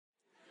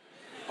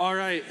All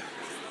right.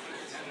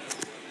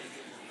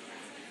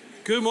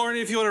 Good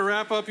morning. If you want to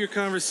wrap up your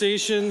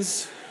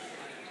conversations.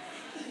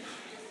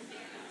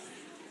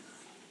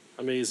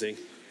 Amazing.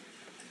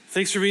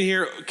 Thanks for being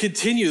here.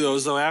 Continue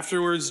those, though.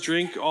 Afterwards,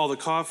 drink all the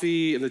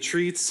coffee and the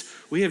treats.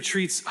 We have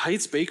treats.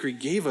 Heights Bakery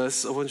gave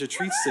us a bunch of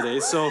treats today.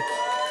 So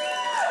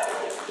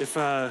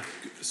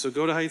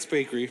go to Heights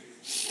Bakery.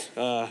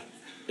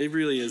 It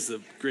really is the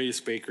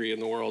greatest bakery in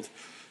the world.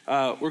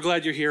 We're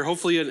glad you're here.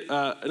 Hopefully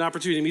an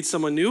opportunity to meet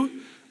someone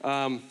new,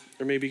 or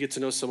maybe get to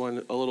know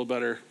someone a little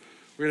better.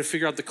 We're going to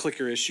figure out the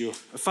clicker issue.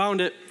 I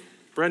found it.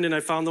 Brendan, I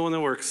found the one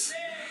that works.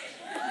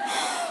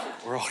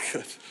 We're all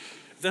good.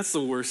 That's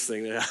the worst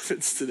thing that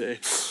happens today.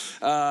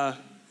 I'm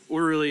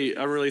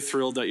really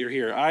thrilled that you're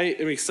here. I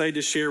am excited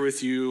to share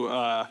with you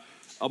a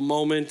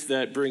moment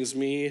that brings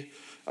me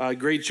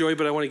great joy,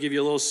 but I want to give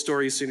you a little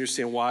story so you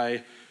understand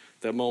why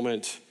that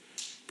moment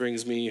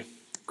brings me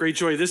great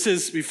joy.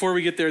 Before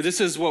we get there, this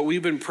is what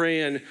we've been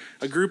praying.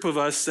 A group of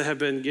us that have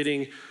been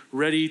getting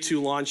ready to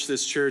launch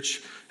this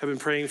church have been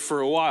praying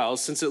for a while,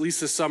 since at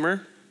least this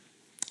summer.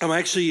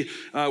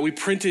 We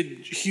printed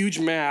huge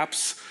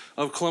maps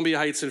of Columbia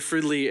Heights and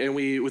Fridley, and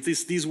with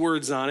these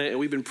words on it, and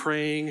we've been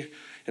praying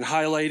and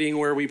highlighting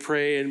where we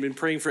pray, and been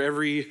praying for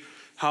every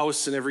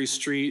house and every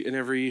street and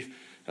every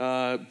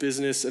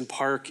business and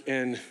park.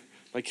 And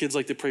my kids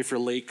like to pray for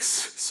lakes,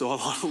 so a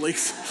lot of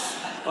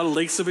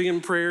lakes have been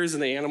in prayers,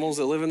 and the animals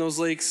that live in those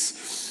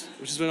lakes,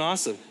 which has been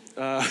awesome.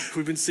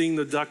 We've been seeing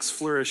the ducks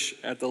flourish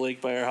at the lake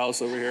by our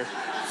house over here.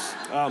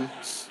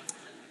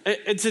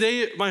 And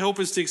today, my hope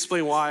is to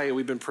explain why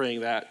we've been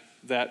praying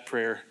that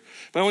prayer.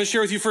 But I want to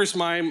share with you first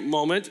my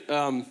moment.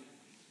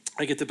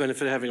 I get the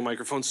benefit of having a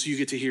microphone, so you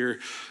get to hear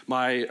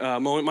my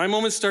moment. My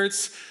moment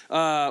starts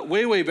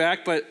way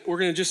back, but we're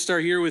going to just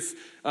start here with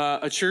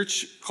a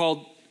church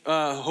called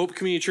Hope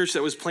Community Church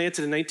that was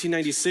planted in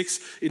 1996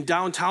 in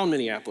downtown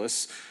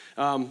Minneapolis.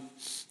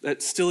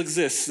 That still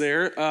exists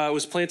there. It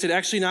was planted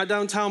actually not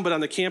downtown, but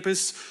on the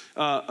campus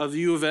of the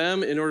U of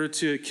M in order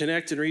to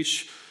connect and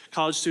reach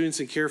college students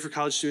and care for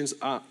college students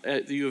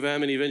at the U of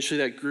M, and eventually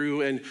that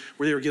grew, and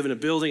where they were given a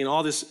building and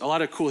a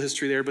lot of cool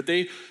history there. But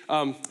they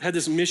had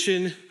this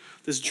mission,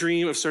 this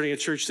dream of starting a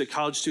church that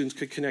college students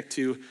could connect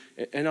to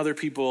and other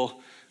people,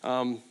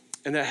 and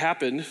that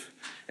happened.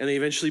 And they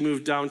eventually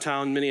moved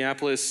downtown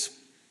Minneapolis,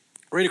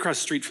 right across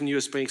the street from the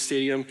U.S. Bank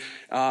Stadium,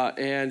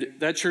 and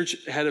that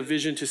church had a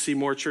vision to see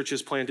more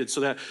churches planted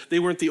so that they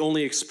weren't the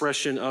only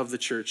expression of the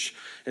church,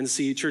 and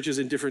see churches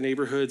in different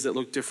neighborhoods that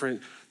look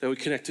different, that would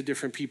connect to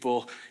different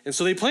people. And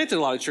so they planted a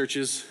lot of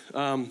churches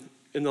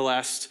in the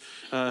last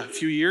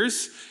few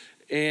years,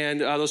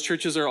 and those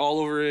churches are all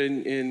over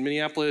in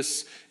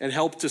Minneapolis, and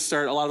helped to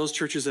start. A lot of those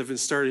churches have been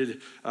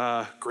started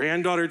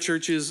granddaughter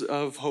churches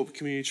of Hope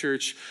Community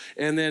Church.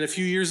 And then a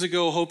few years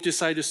ago, Hope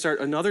decided to start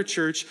another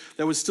church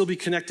that would still be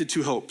connected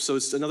to Hope. So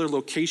it's another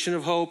location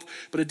of Hope,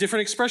 but a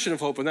different expression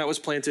of Hope, and that was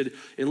planted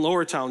in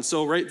Lowertown.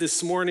 So right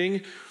this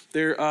morning,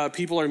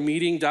 people are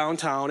meeting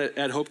downtown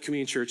at Hope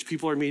Community Church.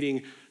 People are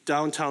meeting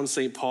downtown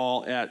St.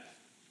 Paul at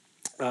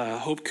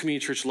Hope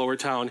Community Church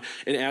Lowertown,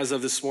 and as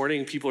of this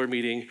morning, people are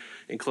meeting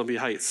in Columbia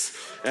Heights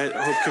at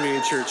Hope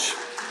Community Church.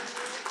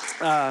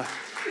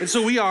 And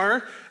so we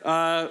are.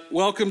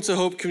 Welcome to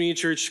Hope Community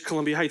Church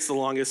Columbia Heights, the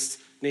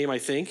longest name, I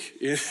think,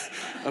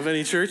 of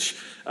any church.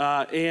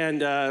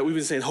 And we've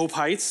been saying Hope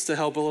Heights to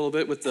help a little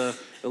bit with the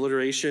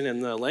alliteration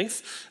and the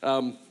length.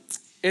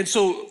 And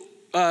so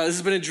this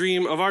has been a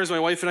dream of ours. My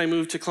wife and I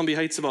moved to Columbia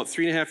Heights about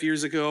 3.5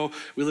 years ago.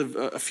 We live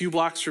a few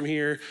blocks from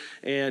here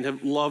and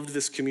have loved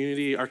this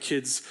community. Our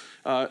kids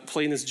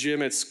play in this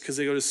gym. It's because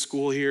they go to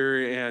school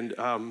here,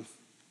 and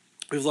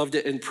we've loved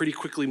it. And pretty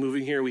quickly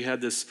moving here, we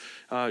had this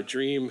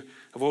dream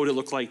of what would it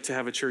look like to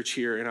have a church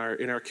here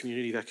in our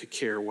community that could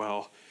care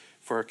well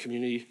for our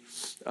community.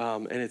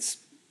 And it's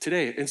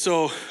today. And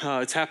so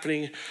it's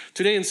happening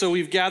today. And so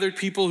we've gathered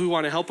people who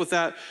want to help with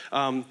that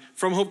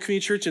from Hope Community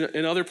Church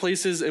and other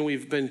places. And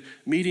we've been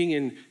meeting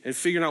and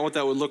figuring out what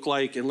that would look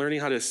like, and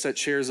learning how to set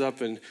chairs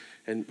up and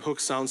hook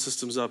sound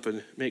systems up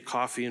and make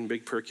coffee and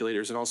big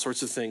percolators and all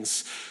sorts of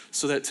things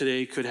so that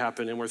today could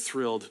happen. And we're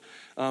thrilled.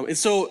 And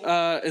so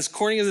as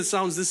corny as it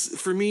sounds, this,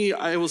 for me,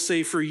 I will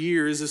say for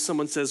years, if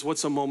someone says,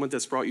 what's a moment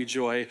that's brought you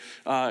joy?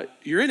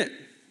 You're in it.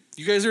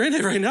 You guys are in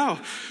it right now.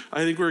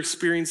 I think we're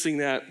experiencing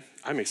that.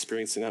 I'm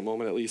experiencing that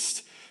moment at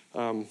least.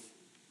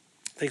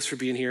 Thanks for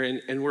being here.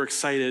 And we're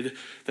excited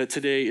that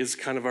today is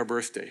kind of our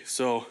birthday.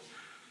 So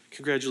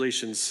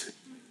congratulations.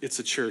 It's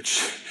a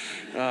church.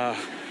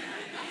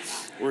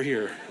 We're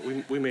here.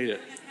 We made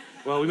it.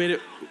 Well, we made it.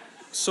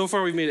 So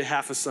far, we've made it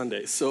half a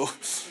Sunday. So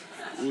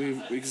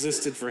we've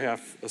existed for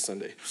half a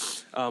Sunday.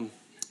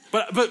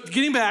 But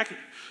getting back,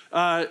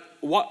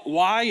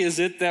 why is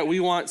it that we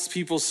want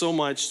people so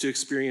much to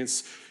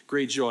experience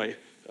great joy?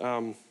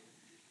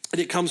 And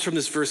it comes from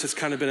this verse that's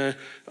kind of been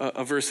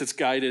a verse that's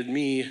guided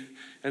me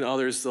and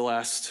others the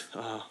last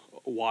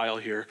while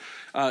here.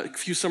 A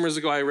few summers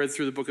ago, I read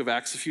through the book of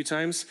Acts a few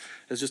times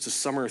as just a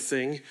summer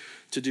thing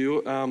to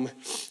do.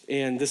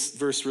 And this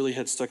verse really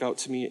had stuck out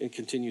to me and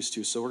continues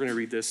to. So we're going to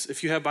read this.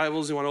 If you have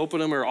Bibles, you want to open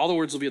them, or all the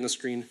words will be on the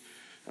screen.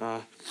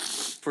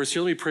 For us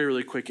here, let me pray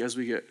really quick as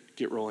we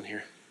get rolling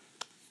here.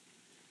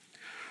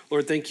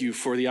 Lord, thank you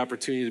for the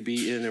opportunity to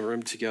be in a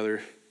room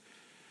together.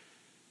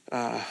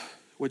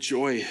 What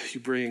joy you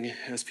bring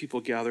as people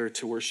gather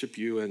to worship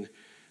you. And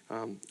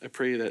I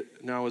pray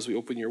that now as we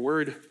open your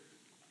word,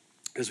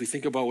 as we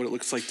think about what it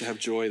looks like to have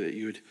joy, that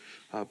you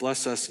would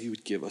bless us and you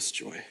would give us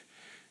joy,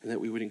 and that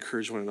we would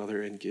encourage one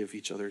another and give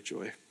each other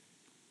joy.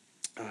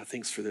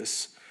 Thanks for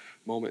this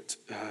moment,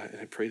 and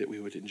I pray that we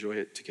would enjoy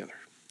it together.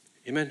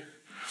 Amen.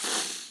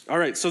 All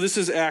right, so this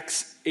is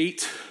Acts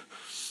 8.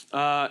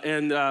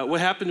 And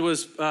what happened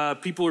was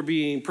people were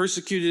being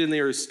persecuted and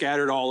they were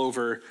scattered all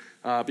over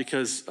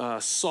because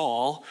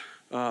Saul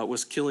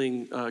was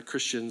killing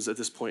Christians at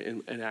this point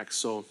in Acts.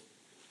 So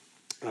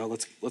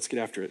let's get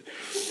after it.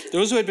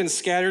 Those who had been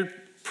scattered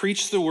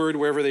preached the word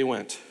wherever they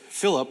went.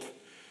 Philip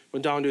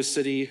went down to a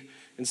city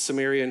in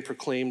Samaria and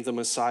proclaimed the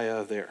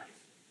Messiah there.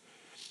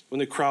 When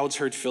the crowds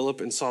heard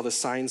Philip and saw the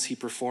signs he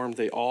performed,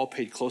 they all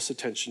paid close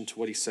attention to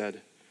what he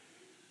said.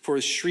 For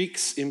with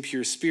shrieks,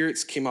 impure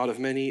spirits came out of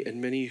many,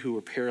 and many who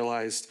were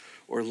paralyzed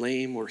or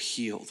lame were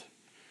healed.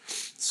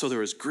 So there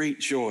was great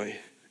joy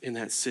in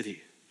that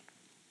city.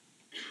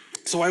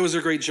 So why was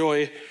there great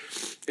joy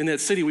in that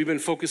city? We've been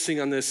focusing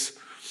on this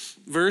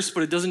verse,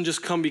 but it doesn't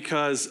just come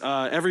because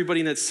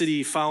everybody in that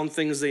city found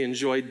things they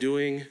enjoyed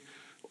doing,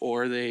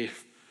 or they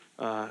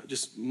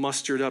just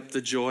mustered up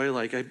the joy,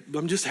 like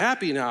I'm just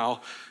happy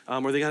now,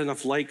 or they got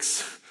enough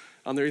likes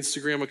on their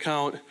Instagram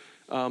account.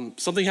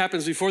 Something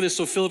happens before this,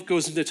 so Philip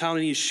goes into town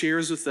and he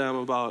shares with them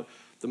about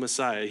the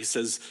Messiah. He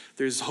says,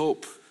 there's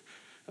hope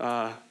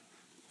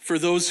for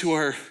those who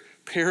are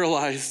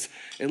paralyzed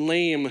and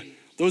lame,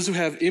 those who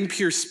have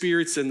impure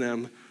spirits in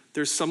them.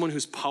 There's someone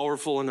who's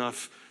powerful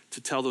enough to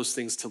tell those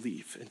things to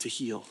leave and to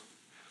heal.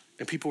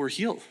 And people were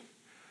healed.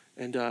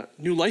 And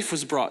new life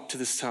was brought to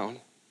this town.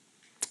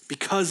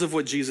 Because of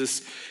what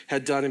Jesus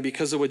had done, and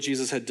because of what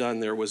Jesus had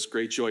done, there was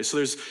great joy. So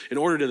there's an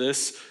order to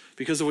this.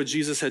 Because of what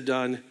Jesus had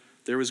done,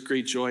 there was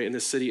great joy in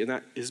this city, and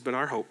that has been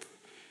our hope.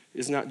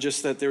 It's not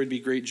just that there would be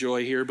great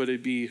joy here, but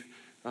it'd be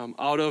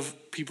out of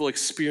people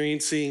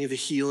experiencing the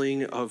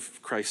healing of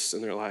Christ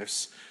in their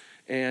lives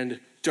and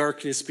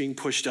darkness being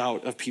pushed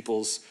out of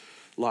people's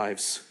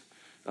lives.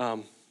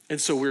 And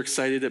so we're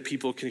excited that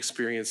people can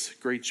experience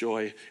great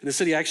joy. And the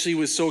city actually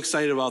was so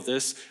excited about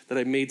this that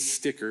I made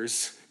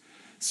stickers.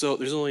 So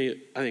there's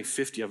only, I think,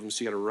 50 of them,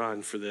 so you got to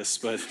run for this.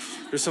 But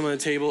there's some on the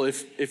table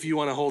if you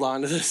want to hold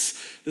on to this.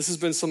 This has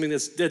been something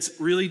that's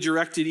really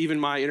directed even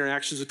my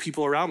interactions with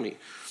people around me.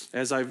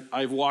 As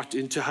I've walked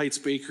into Heights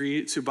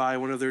Bakery to buy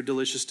one of their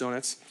delicious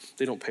donuts.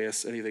 They don't pay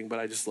us anything, but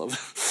I just love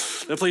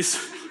that place.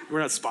 We're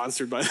not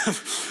sponsored by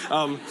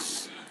them.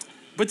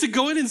 But to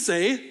go in and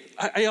say,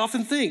 I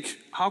often think,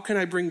 how can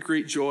I bring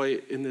great joy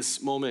in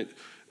this moment?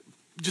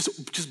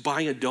 Just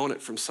buying a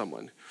donut from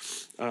someone.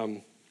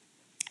 And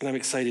I'm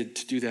excited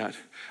to do that.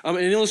 An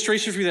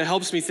illustration for you that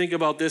helps me think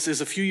about this is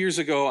a few years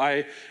ago,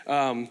 I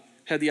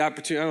had the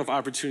opportunity, I don't know if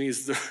opportunity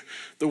is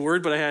the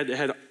word, but I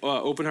had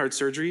open heart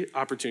surgery.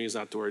 Opportunity is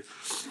not the word.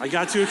 I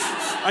got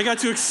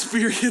to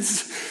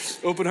experience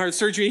open heart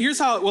surgery. And here's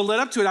what led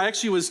up to it. I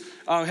actually was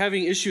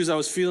having issues. I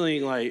was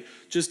feeling like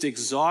just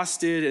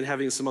exhausted and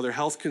having some other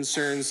health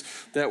concerns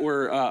that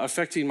were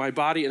affecting my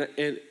body.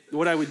 And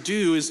what I would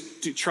do is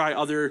to try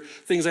other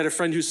things. I had a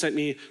friend who sent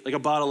me like a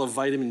bottle of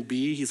vitamin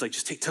B. He's like,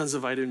 just take tons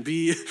of vitamin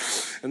B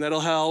and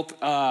that'll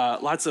help.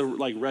 Lots of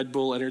like Red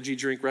Bull energy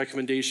drink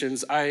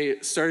recommendations. I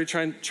started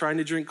trying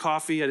to drink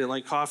coffee. I didn't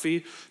like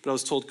coffee, but I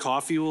was told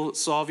coffee will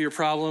solve your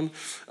problem.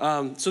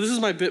 So this is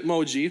my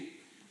Bitmoji.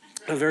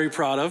 I'm very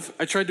proud of.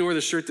 I tried to wear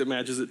the shirt that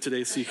matches it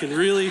today so you can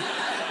really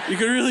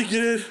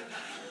get it.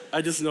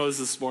 I just noticed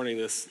this morning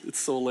it's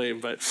so lame,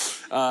 but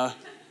I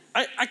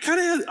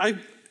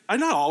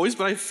not always,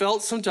 but I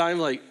felt sometime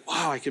like,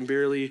 wow, I can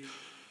barely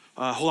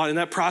hold on. In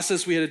that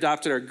process, we had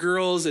adopted our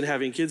girls, and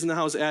having kids in the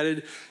house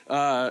added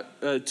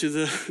to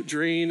the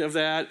drain of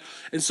that.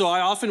 And so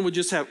I often would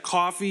just have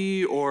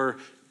coffee or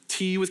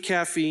tea with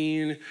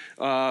caffeine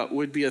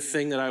would be a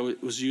thing that I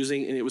was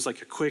using, and it was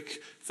like a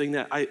quick thing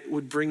that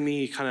would bring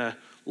me kind of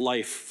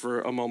life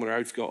for a moment. Or I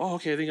would go, oh,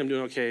 okay, I think I'm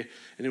doing okay,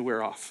 and it'd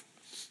wear off.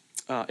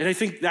 And I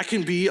think that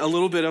can be a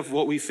little bit of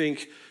what we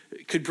think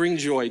could bring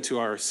joy to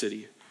our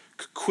city.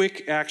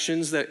 Quick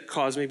actions that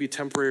cause maybe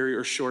temporary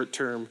or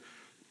short-term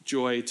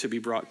joy to be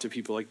brought to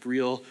people, like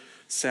real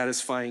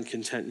satisfying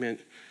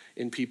contentment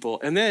in people.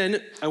 And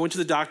then I went to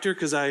the doctor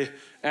because I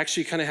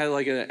actually kind of had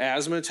like an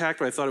asthma attack,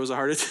 but I thought it was a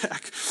heart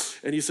attack.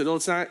 And he said, oh,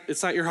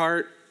 it's not your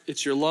heart,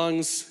 it's your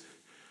lungs,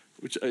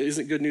 which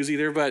isn't good news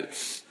either. But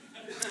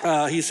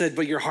he said,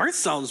 but your heart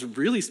sounds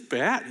really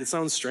bad. It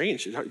sounds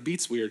strange. It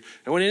beats weird.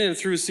 I went in and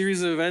through a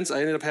series of events,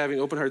 I ended up having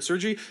open heart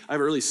surgery. I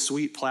have a really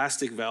sweet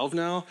plastic valve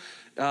now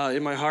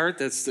in my heart.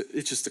 It's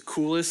just the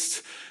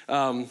coolest.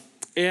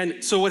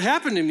 And so what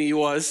happened to me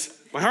was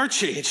my heart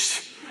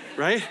changed,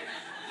 right?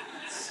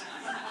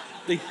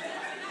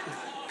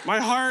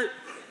 My heart,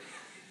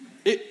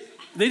 they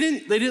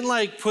didn't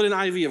like put an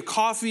IV of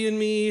coffee in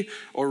me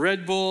or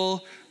Red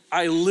Bull.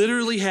 I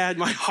literally had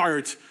my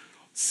heart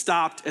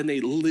stopped, and they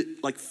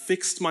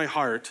fixed my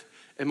heart,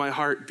 and my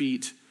heart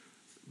beat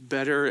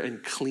better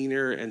and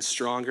cleaner and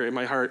stronger, and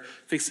my heart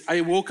fixed.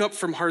 I woke up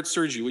from heart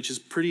surgery, which is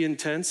pretty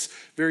intense,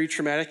 very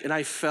traumatic, and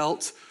I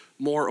felt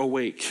more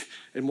awake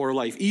and more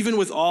life. Even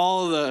with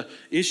all the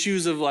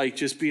issues of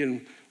just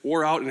being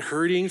wore out and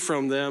hurting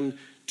from them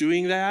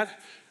doing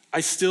that,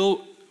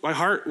 my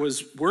heart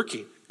was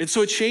working. And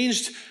so it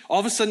changed.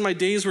 All of a sudden, my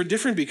days were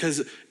different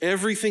because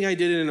everything I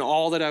did and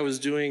all that I was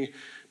doing,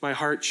 my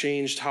heart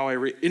changed how I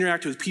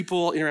interacted with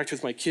people, interacted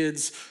with my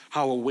kids,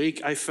 how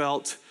awake I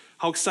felt,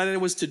 how excited I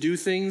was to do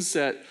things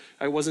that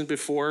I wasn't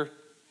before,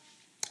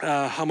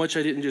 how much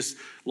I didn't just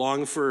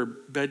long for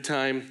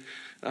bedtime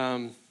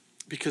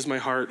because my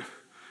heart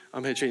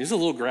had changed. It's a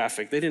little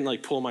graphic. They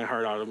didn't pull my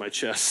heart out of my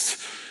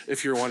chest,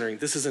 if you're wondering.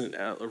 This isn't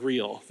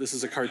real. This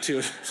is a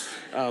cartoon.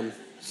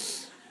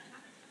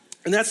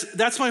 And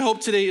that's my hope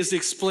today, is to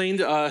explain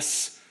to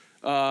us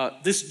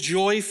this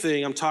joy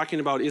thing I'm talking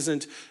about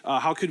isn't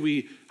how can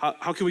we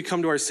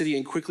come to our city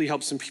and quickly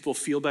help some people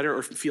feel better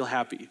or feel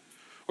happy,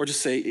 or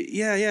just say,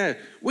 yeah,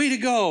 way to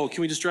go.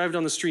 Can we just drive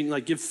down the street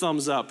and give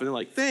thumbs up? And they're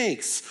like,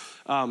 thanks.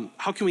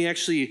 How can we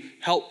actually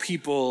help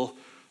people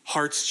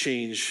hearts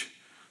change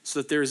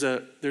so that there's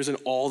an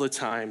all the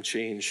time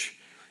change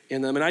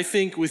in them? And I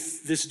think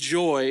with this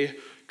joy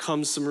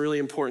comes some really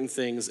important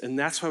things, and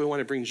that's why we want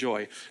to bring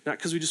joy. Not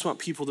because we just want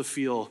people to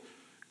feel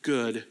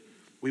good.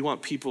 We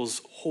want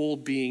people's whole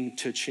being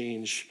to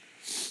change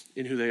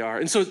in who they are.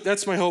 And so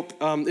that's my hope.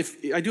 If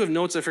I do have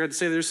notes, I forgot to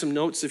say there's some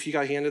notes if you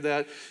got handed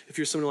that, if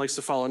you're someone who likes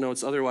to follow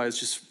notes.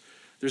 Otherwise,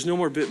 there's no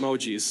more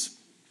Bitmojis.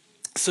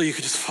 So you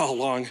could just follow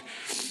along.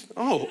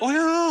 Oh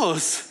yeah,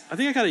 I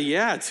think I got a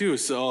yeah too.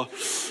 So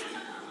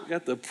I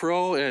got the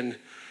pro and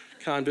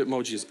con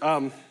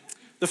Bitmojis.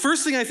 The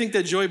first thing I think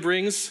that joy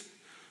brings,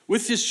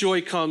 with this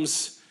joy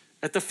comes,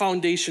 at the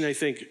foundation, I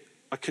think,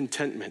 a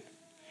contentment.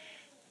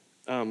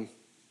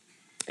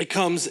 It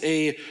comes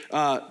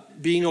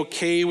being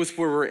okay with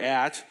where we're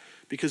at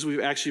because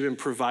we've actually been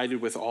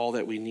provided with all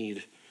that we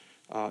need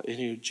in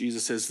who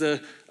Jesus is.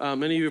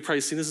 Many of you have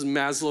probably seen this is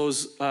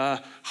Maslow's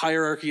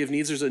hierarchy of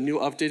needs. There's a new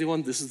updated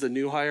one. This is the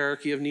new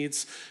hierarchy of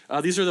needs.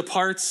 These are the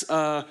parts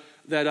that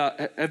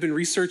have been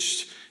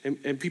researched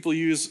and people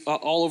use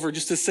all over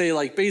just to say,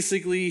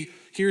 basically,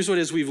 here's what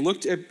it is. We've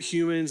looked at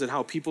humans and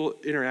how people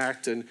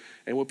interact and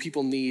what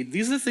people need.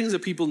 These are the things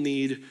that people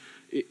need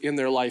in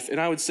their life. And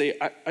I would say,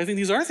 I think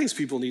these are things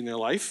people need in their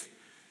life.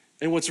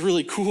 And what's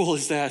really cool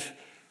is that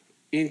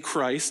in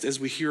Christ, as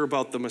we hear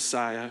about the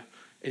Messiah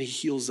and he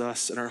heals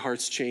us and our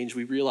hearts change,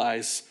 we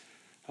realize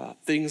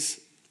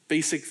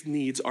basic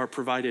needs are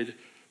provided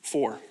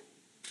for,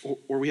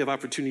 or we have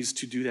opportunities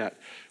to do that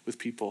with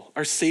people.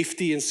 Our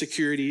safety and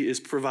security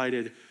is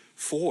provided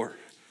for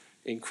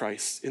in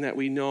Christ, in that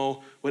we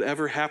know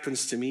whatever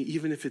happens to me,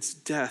 even if it's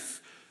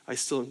death, I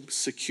still am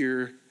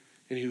secure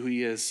in who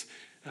he is.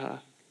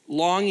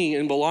 Longing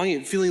and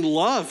belonging, feeling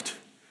loved.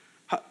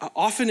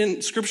 Often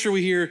in Scripture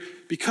we hear,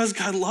 because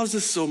God loves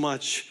us so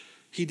much,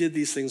 he did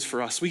these things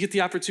for us. We get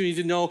the opportunity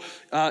to know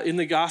in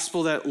the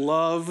gospel that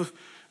love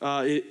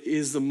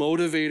is the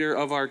motivator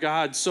of our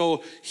God.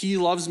 So he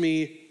loves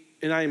me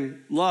and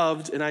I'm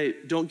loved, and I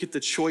don't get the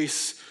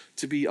choice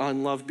to be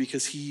unloved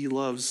because he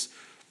loves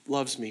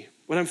me.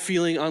 When I'm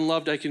feeling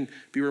unloved, I can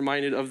be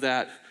reminded of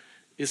that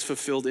is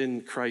fulfilled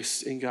in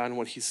Christ, in God, and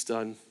what he's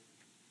done.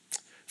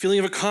 Feeling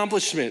of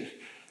accomplishment,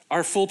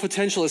 our full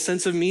potential, a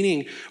sense of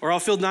meaning, or I'll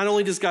feel not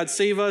only does God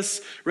save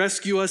us,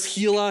 rescue us,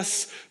 heal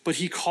us, but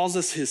he calls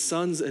us his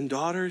sons and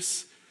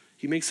daughters.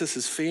 He makes us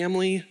his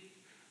family.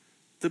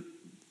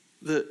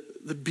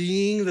 The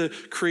being, the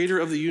creator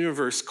of the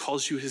universe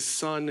calls you his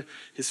son,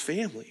 his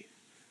family.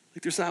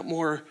 There's not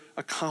more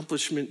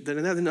accomplishment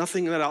than that.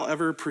 Nothing that I'll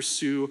ever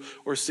pursue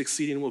or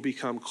succeed in will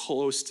become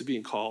close to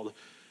being called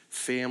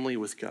family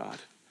with God.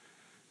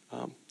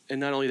 And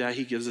not only that,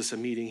 he gives us a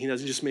meeting. He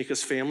doesn't just make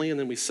us family and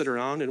then we sit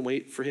around and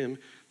wait for him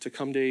to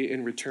come day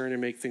and return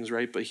and make things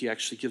right, but he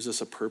actually gives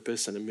us a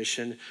purpose and a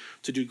mission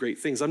to do great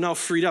things. I'm now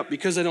freed up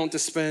because I don't have to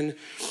spend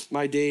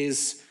my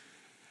days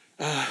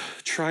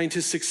trying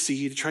to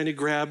succeed, trying to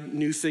grab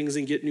new things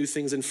and get new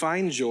things and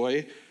find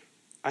joy.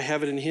 I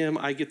have it in him.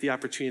 I get the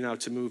opportunity now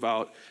to move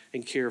out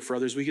and care for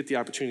others. We get the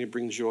opportunity to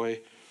bring joy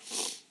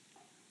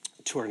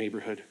to our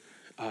neighborhood,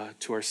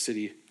 to our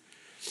city.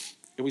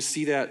 And we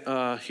see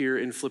that here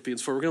in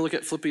Philippians 4. We're going to look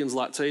at Philippians a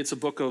lot today. It's a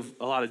book of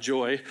a lot of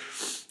joy.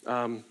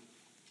 In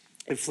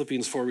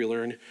Philippians 4, we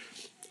learn,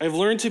 I've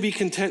learned to be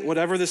content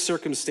whatever the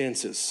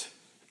circumstances.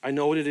 I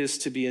know what it is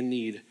to be in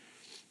need.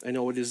 I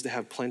know what it is to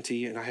have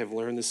plenty, and I have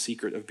learned the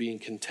secret of being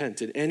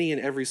content in any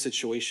and every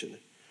situation.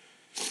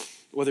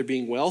 Whether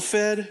being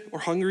well-fed or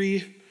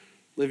hungry,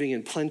 living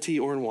in plenty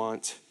or in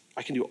want,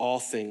 I can do all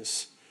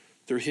things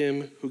through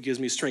him who gives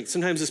me strength.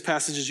 Sometimes this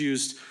passage is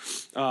used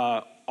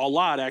a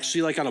lot,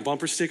 actually, like on a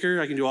bumper sticker.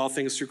 I can do all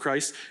things through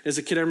Christ. As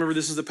a kid, I remember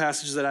this is the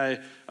passage that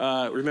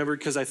I remembered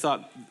because I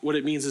thought what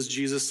it means is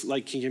Jesus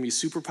can give me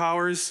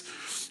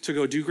superpowers to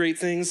go do great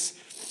things.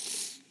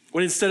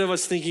 When instead of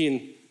us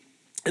thinking,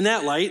 in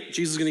that light,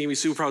 Jesus is going to give me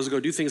superpowers to go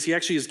do things, he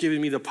actually is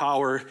giving me the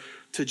power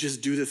to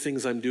just do the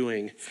things I'm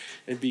doing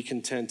and be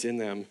content in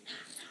them,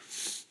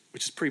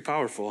 which is pretty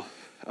powerful.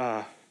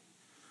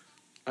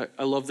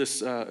 I love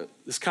this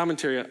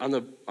commentary on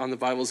the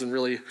Bibles and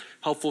really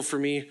helpful for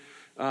me.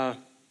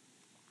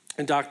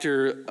 And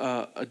Dr.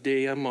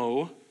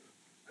 Adeyemo,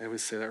 I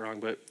always say that wrong,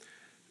 but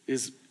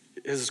is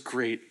this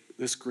great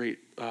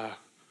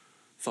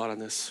thought on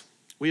this.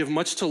 We have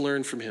much to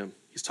learn from him.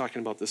 He's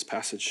talking about this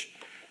passage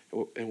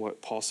and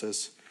what Paul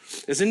says.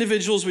 As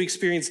individuals, we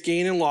experience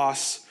gain and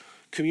loss.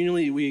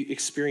 Communally, we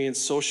experience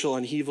social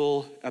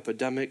upheaval,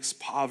 epidemics,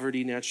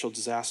 poverty, natural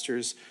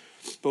disasters,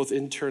 both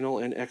internal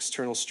and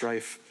external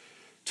strife.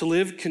 To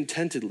live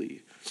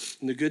contentedly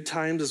in the good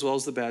times as well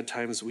as the bad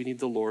times, we need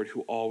the Lord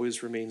who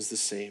always remains the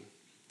same,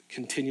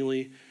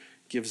 continually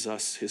gives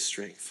us his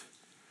strength.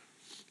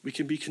 We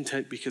can be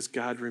content because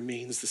God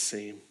remains the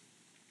same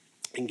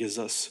and gives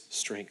us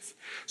strength.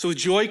 So with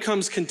joy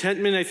comes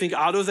contentment. I think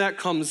out of that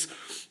comes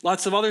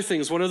lots of other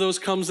things. One of those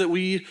comes that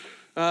we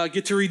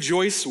get to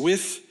rejoice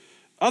with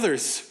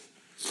others.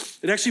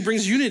 It actually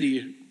brings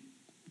unity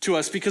to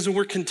us because when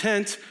we're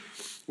content,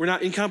 we're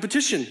not in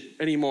competition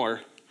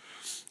anymore.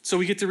 So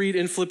we get to read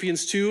in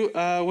Philippians 2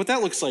 what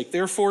that looks like.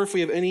 Therefore, if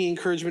we have any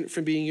encouragement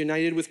from being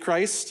united with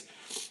Christ,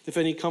 if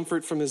any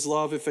comfort from his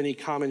love, if any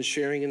common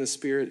sharing in the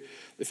Spirit,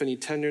 if any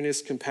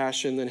tenderness,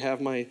 compassion, then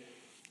have my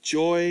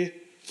joy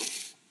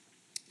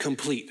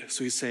complete.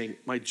 So he's saying,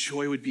 my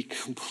joy would be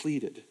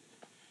completed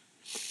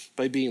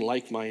by being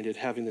like-minded,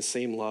 having the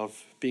same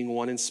love, being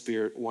one in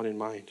spirit, one in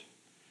mind.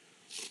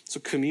 So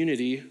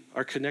community,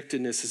 our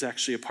connectedness is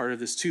actually a part of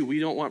this too. We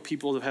don't want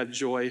people to have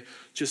joy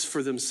just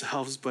for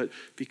themselves, but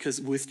because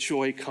with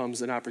joy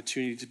comes an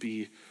opportunity to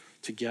be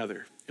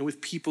together. And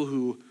with people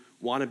who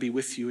want to be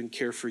with you and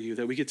care for you,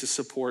 that we get to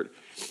support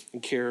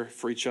and care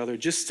for each other.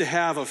 Just to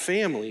have a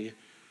family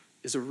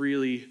is a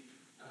really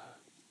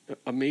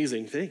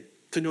amazing thing.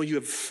 To know you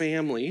have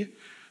family,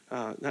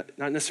 not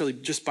necessarily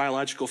just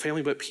biological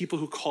family, but people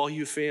who call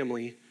you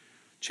family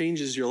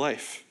changes your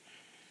life.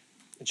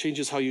 It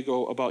changes how you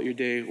go about your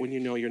day when you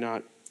know you're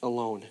not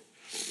alone.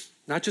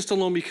 Not just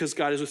alone because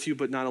God is with you,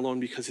 but not alone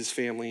because his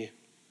family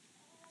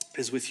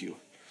is with you.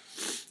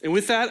 And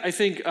with that, I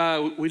think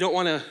we don't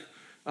want to,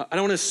 I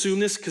don't want to assume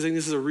this because I think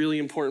this is a really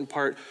important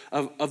part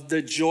of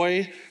the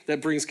joy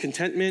that brings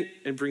contentment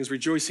and brings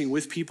rejoicing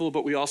with people,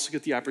 but we also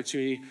get the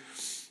opportunity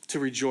to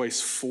rejoice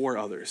for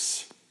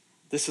others.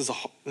 This is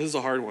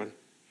a hard one.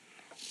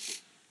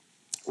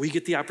 We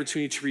get the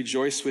opportunity to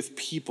rejoice with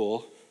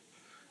people,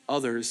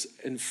 others,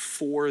 and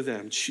for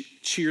them,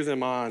 cheer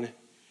them on,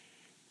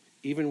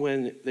 even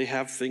when they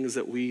have things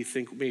that we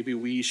think maybe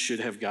we should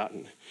have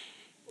gotten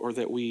or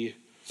that we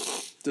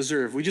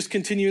deserve. We just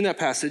continue in that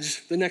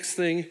passage. The next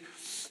thing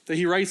that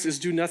he writes is,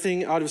 do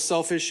nothing out of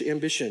selfish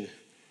ambition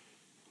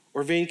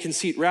or vain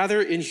conceit.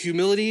 Rather, in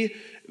humility,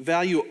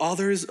 value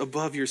others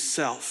above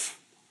yourself.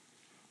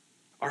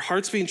 Our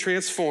hearts being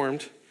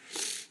transformed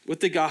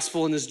with the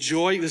gospel and this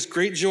joy, this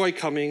great joy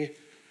coming,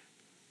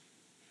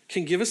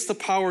 can give us the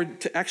power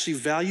to actually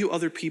value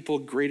other people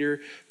greater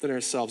than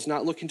ourselves,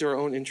 not looking to our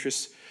own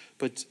interests,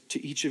 but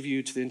to each of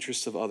you, to the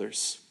interests of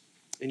others.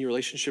 In your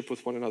relationship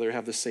with one another,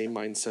 have the same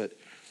mindset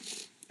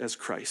as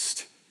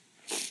Christ.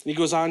 And he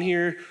goes on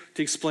here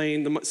to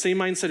explain the same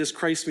mindset as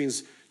Christ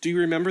means, do you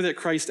remember that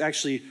Christ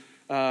actually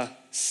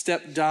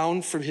stepped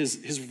down from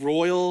his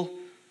royal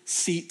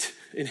seat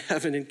in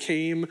heaven and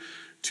came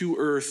to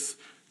earth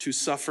to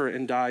suffer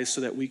and die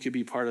so that we could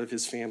be part of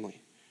his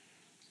family?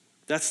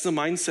 That's the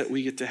mindset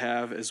we get to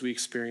have as we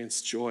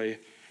experience joy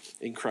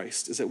in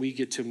Christ, is that we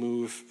get to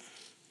move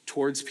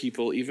towards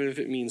people, even if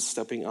it means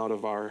stepping out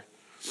of our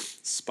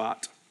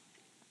spot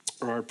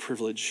or our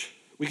privilege.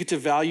 We get to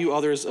value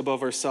others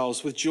above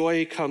ourselves. With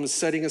joy comes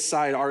setting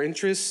aside our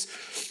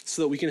interests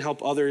so that we can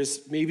help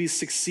others maybe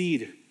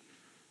succeed,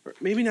 or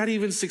maybe not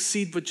even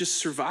succeed, but just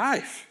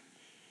survive.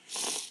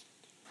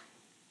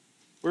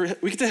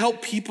 We get to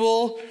help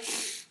people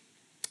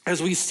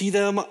as we see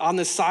them on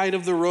the side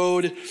of the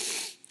road.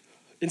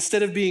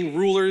 Instead of being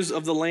rulers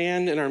of the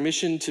land and our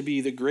mission to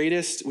be the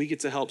greatest, we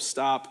get to help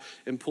stop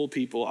and pull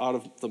people out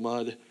of the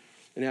mud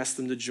and ask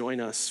them to join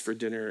us for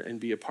dinner and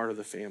be a part of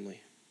the family.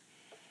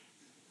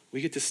 We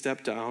get to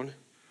step down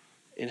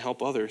and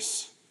help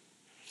others.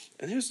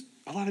 And there's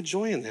a lot of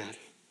joy in that.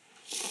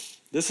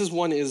 This is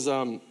one of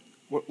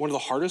the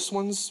hardest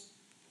ones.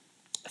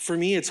 For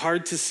me, it's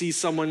hard to see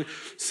someone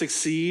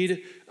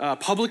succeed.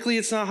 Publicly,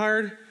 it's not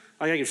hard.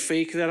 I can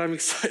fake that I'm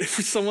excited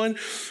for someone.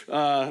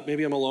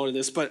 Maybe I'm alone in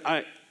this, but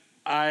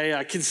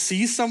I can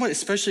see someone,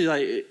 especially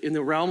like in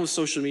the realm of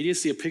social media,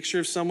 see a picture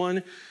of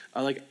someone,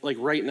 like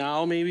right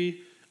now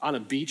maybe on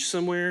a beach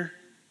somewhere,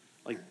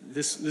 like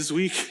this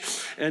week,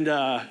 and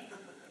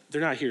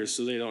they're not here,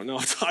 so they don't know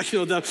I'm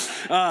talking about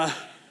them.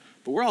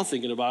 But we're all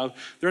thinking about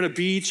them. They're on a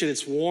beach and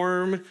it's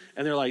warm,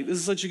 and they're like, this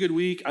is such a good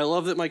week. I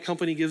love that my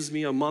company gives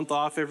me a month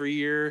off every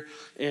year.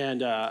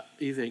 And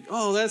you think,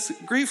 oh, that's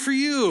great for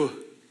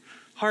you.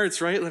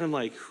 Hearts, right? And I'm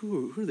like,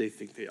 who do they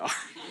think they are?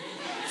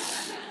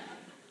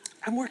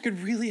 I'm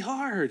working really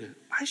hard.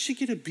 I should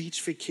get a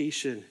beach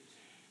vacation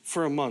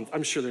for a month.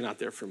 I'm sure they're not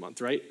there for a month,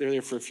 right? They're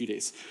there for a few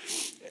days.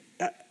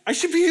 I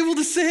should be able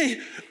to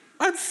say,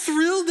 I'm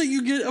thrilled that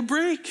you get a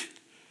break.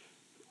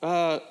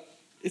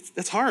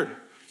 That's hard.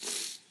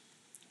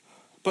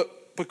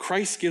 But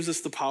Christ gives us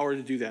the power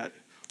to do that.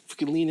 If we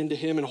can lean into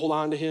him and hold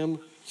on to him,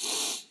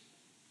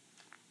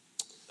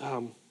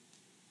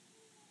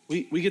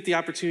 we get the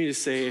opportunity to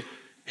say,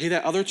 hey,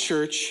 that other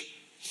church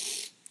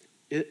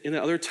in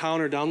that other town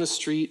or down the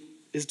street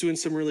is doing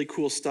some really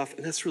cool stuff,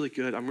 and that's really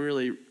good. I'm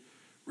really,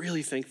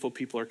 really thankful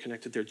people are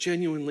connected there,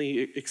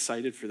 genuinely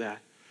excited for that.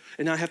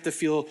 And I have to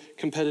feel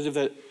competitive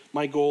that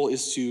my goal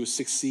is to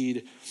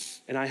succeed,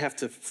 and I have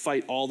to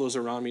fight all those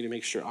around me to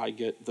make sure I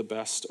get the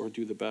best or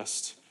do the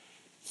best.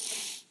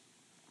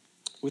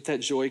 With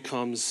that joy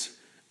comes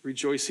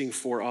rejoicing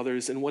for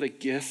others, and what a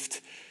gift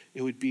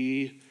it would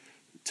be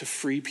to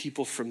free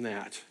people from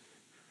that,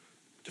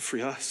 to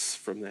free us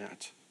from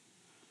that.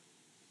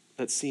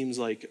 That seems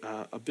like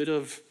a bit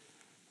of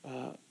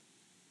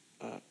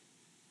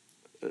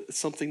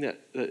something that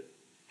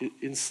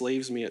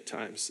enslaves me at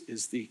times,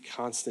 is the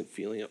constant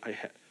feeling of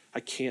I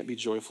can't be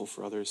joyful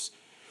for others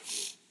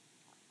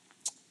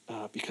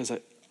because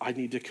I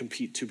need to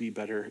compete to be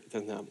better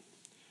than them.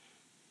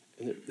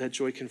 And that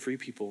joy can free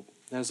people.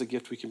 That is a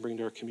gift we can bring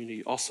to our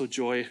community. Also,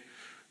 joy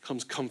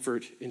comes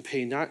comfort in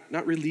pain,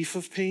 not relief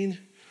of pain,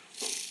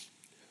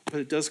 but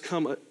it does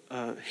come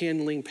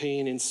handling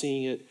pain and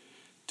seeing it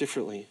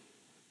differently.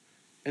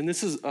 And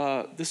this is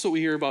what we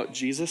hear about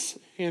Jesus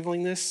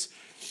handling this.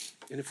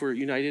 And if we're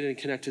united and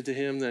connected to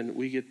him, then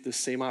we get the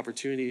same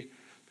opportunity.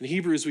 In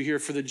Hebrews, we hear,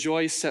 for the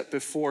joy set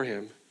before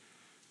him.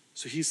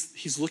 So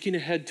he's looking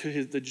ahead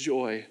to the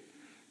joy.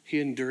 He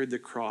endured the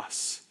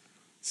cross,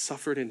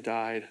 suffered and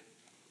died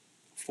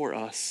for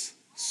us,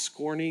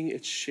 scorning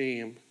its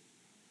shame,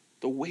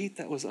 the weight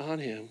that was on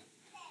him. And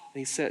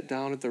he sat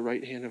down at the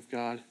right hand of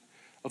God,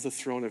 of the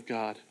throne of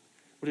God.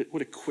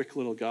 What a quick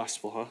little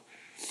gospel, huh?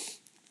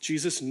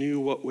 Jesus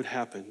knew what would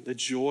happen, the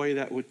joy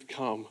that would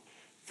come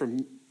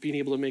from being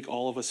able to make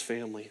all of us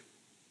family.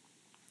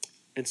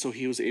 And so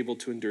he was able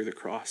to endure the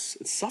cross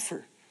and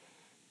suffer.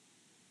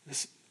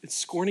 It's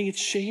scorning its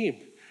shame.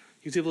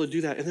 He was able to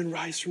do that and then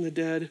rise from the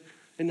dead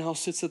and now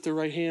sits at the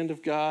right hand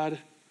of God.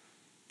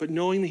 But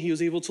knowing that he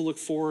was able to look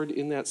forward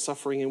in that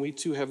suffering, and we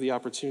too have the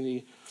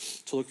opportunity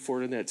to look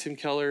forward in that. Tim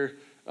Keller,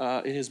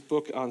 in his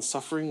book on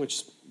suffering, which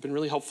has been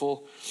really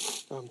helpful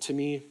to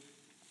me,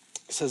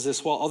 says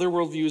this: while other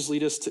worldviews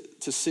lead us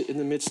to sit in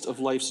the midst of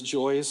life's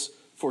joys,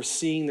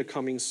 foreseeing the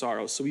coming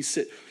sorrows. So we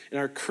sit in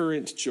our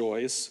current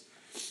joys,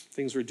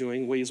 things we're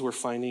doing, ways we're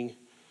finding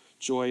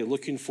joy,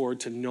 looking forward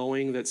to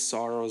knowing that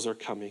sorrows are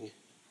coming.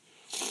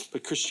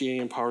 But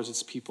Christianity empowers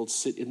its people to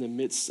sit in the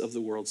midst of the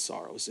world's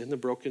sorrows, in the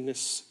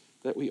brokenness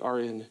that we are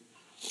in,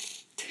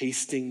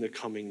 tasting the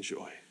coming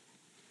joy.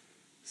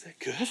 Is that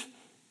good?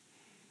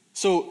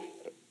 So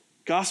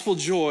gospel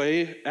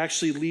joy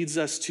actually leads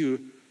us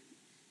to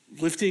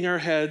lifting our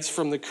heads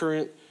from the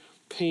current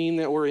pain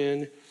that we're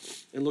in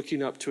and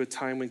looking up to a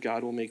time when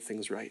God will make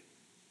things right.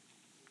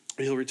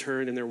 He'll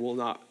return and there will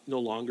no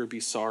longer be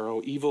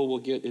sorrow. Evil will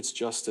get its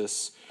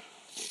justice,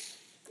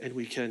 and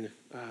we can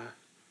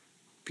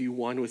be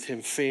one with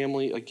him,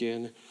 family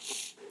again,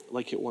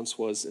 like it once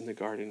was in the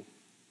garden.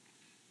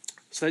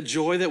 So that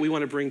joy that we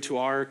want to bring to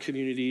our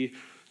community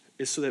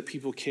is so that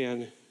people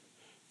can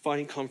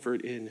find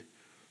comfort in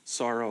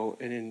sorrow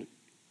and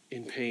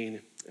in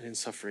pain and in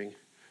suffering.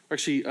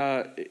 Actually,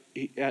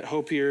 at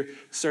Hope here,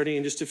 starting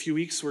in just a few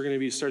weeks, we're going to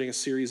be starting a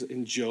series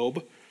in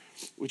Job,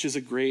 which is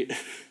a great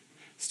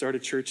start a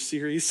church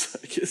series,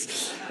 I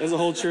guess. As a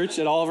whole church,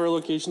 at all of our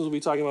locations, we'll be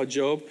talking about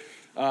Job.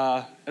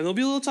 And there'll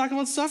be a little talk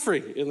about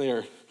suffering in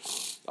there,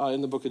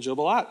 in the book of Job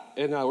a lot.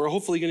 And we're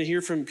hopefully going to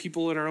hear from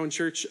people in our own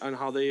church on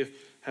how they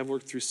have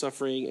worked through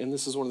suffering. And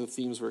this is one of the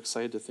themes we're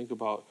excited to think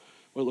about,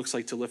 what it looks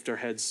like to lift our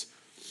heads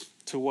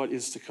to what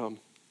is to come.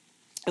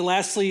 And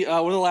lastly,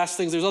 one of the last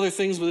things, there's other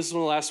things, but this is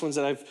one of the last ones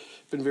that I've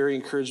been very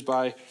encouraged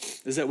by,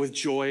 is that with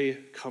joy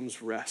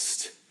comes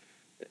rest.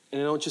 And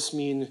I don't just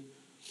mean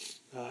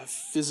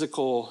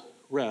physical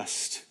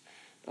rest,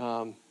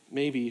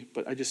 maybe,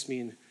 but I just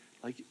mean,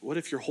 like, what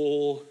if your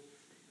whole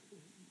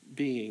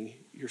being,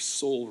 your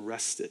soul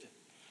rested?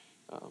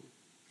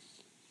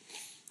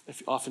 I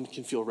often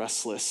can feel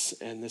restless,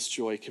 and this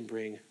joy can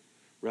bring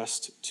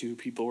rest to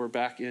people. We're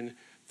back in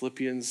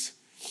Philippians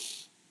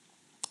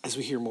as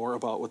we hear more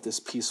about what this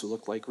peace will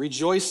look like.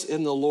 Rejoice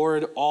in the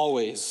Lord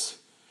always.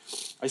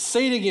 I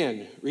say it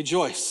again,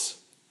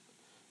 rejoice.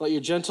 Let your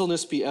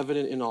gentleness be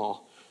evident in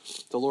all.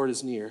 The Lord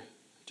is near.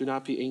 Do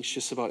not be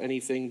anxious about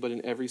anything, but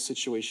in every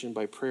situation,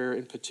 by prayer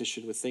and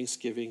petition with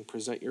thanksgiving,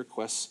 present your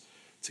requests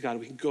to God.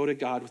 We can go to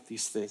God with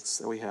these things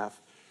that we have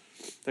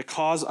that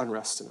cause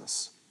unrest in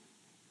us.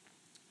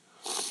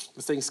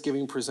 With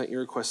thanksgiving, present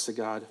your requests to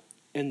God.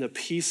 And the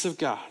peace of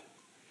God,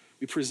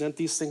 we present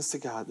these things to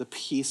God, the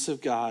peace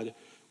of God,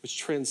 which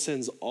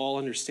transcends all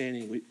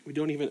understanding. We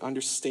don't even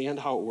understand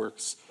how it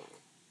works.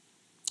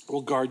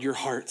 Will guard your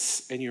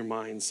hearts and your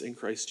minds in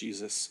Christ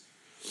Jesus.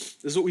 This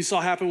is what we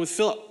saw happen with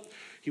Philip.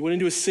 He went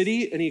into a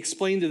city and he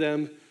explained to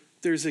them,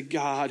 there's a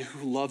God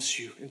who loves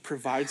you and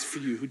provides for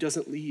you, who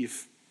doesn't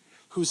leave,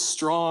 who's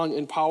strong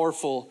and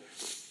powerful,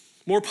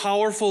 more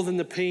powerful than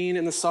the pain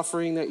and the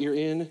suffering that you're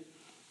in,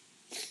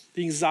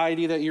 the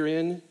anxiety that you're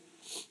in.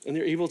 And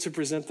they're able to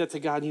present that to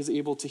God, and he's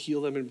able to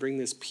heal them and bring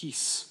this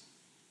peace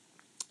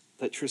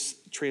that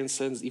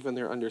transcends even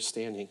their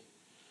understanding.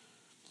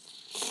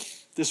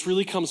 This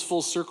really comes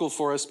full circle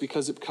for us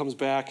because it comes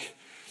back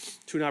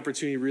to an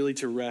opportunity really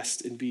to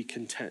rest and be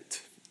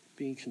content.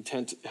 Being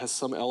content has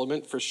some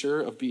element for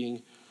sure of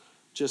being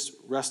just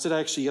rested. I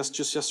actually,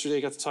 just yesterday, I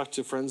got to talk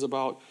to friends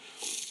about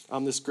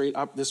this great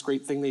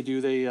thing they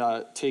do.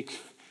 They take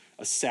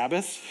a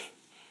Sabbath,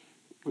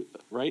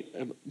 right?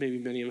 Maybe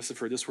many of us have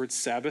heard this word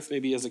Sabbath.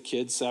 Maybe as a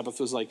kid, Sabbath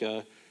was like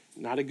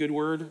not a good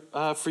word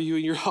for you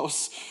in your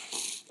house.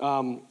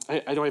 I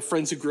know I have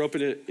friends who grew up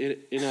in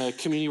a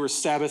community where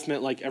Sabbath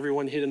meant like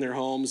everyone hid in their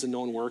homes and no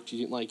one worked. You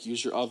didn't like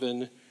use your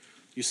oven.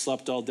 You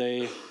slept all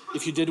day.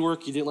 If you did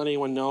work, you didn't let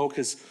anyone know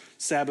because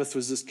Sabbath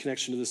was this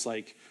connection to this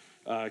like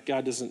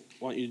God doesn't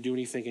want you to do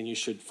anything and you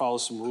should follow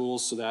some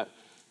rules so that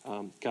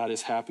God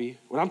is happy.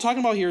 What I'm talking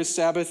about here is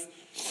Sabbath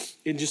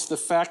in just the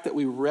fact that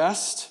we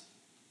rest,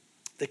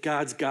 that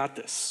God's got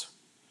this.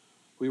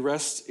 We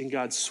rest in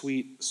God's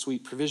sweet,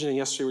 sweet provision. And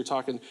yesterday I was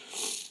talking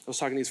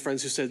to these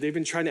friends who said they've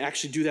been trying to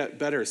actually do that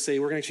better. Say,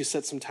 we're going to actually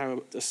set some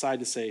time aside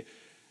to say,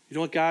 you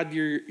know what, God,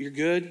 you're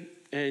good,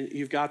 and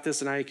you've got this,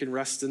 and I can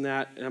rest in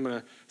that, and I'm going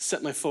to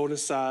set my phone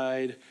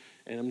aside,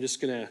 and I'm just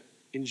going to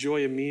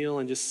enjoy a meal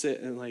and just sit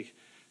and like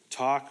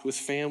talk with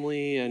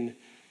family and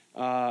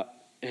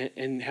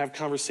have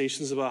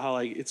conversations about how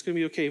like it's going to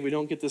be okay if we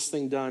don't get this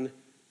thing done.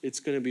 It's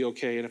going to be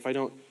okay, and if I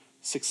don't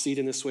succeed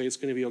in this way, it's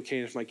going to be okay,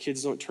 and if my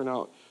kids don't turn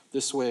out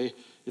this way,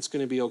 it's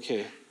going to be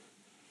okay.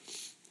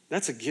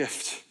 That's a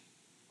gift.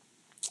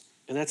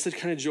 And that's the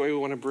kind of joy we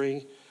want to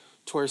bring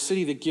to our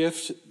city, the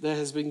gift that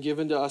has been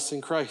given to us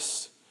in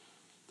Christ,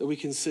 that we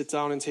can sit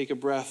down and take a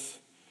breath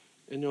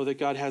and know that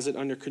God has it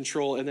under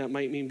control. And that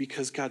might mean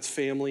because God's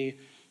family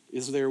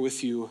is there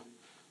with you,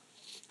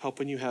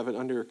 helping you have it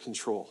under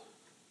control.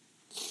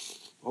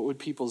 What would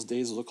people's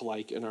days look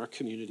like in our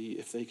community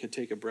if they could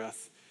take a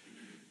breath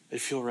and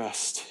feel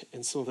rest,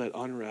 and some of that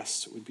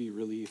unrest would be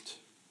relieved?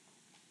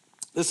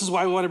 This is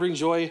why we want to bring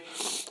joy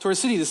to our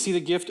city, to see the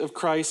gift of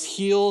Christ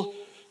heal,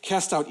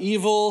 cast out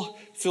evil,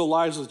 fill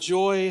lives with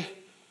joy,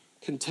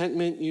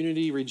 contentment,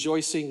 unity,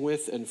 rejoicing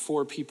with and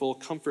for people,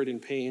 comfort in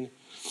pain,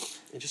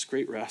 and just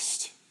great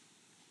rest.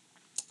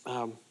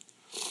 I'm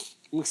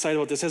excited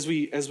about this as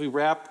we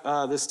wrap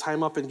this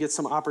time up and get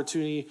some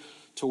opportunity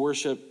to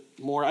worship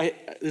more.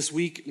 This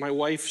week, my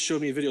wife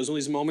showed me videos, all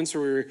these moments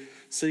where we were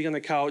sitting on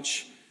the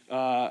couch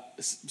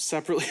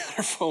separately on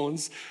our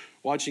phones,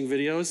 watching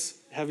videos,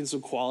 having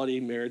some quality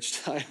marriage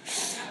time.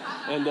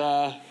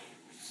 And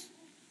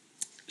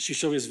she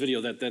showed me this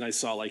video that then I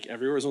saw like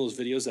everywhere. It was one of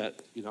those videos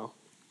that,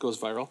 goes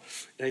viral.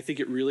 And I think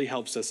it really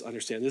helps us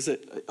understand.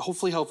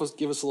 Hopefully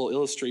give us a little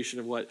illustration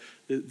of what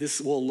this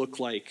will look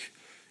like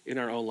in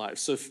our own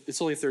lives. So it's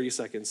only 30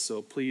 seconds,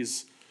 so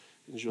please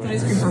enjoy.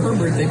 Ice cream for her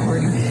birthday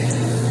party.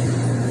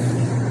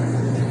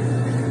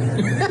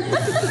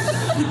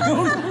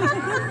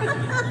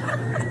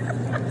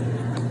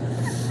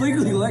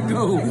 Legally, let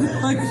go.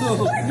 Let go.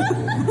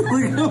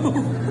 Let go.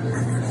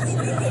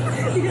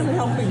 You gotta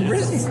help me,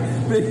 Brittany.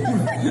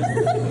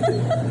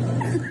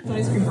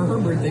 Ice cream for her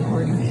birthday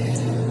party.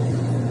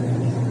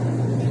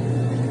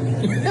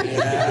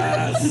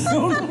 Yes.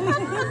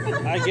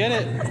 I get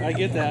it. I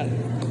get that.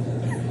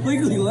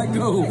 Legally, let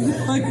go.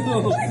 Let go.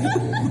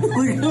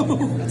 Let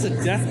go. That's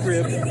a death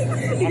grip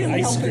on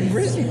ice cream.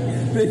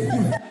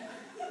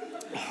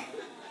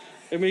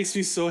 It makes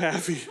me so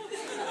happy.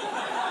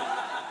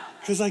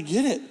 Because I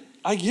get it.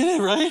 I get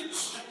it, right?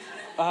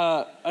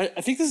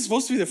 I think this is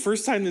supposed to be the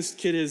first time this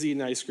kid has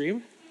eaten ice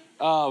cream.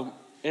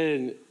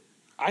 And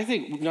I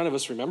think none of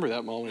us remember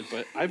that moment,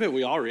 but I bet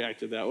we all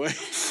reacted that way.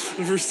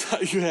 The first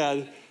time you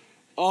had,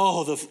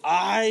 the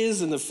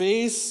eyes and the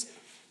face.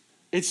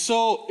 It's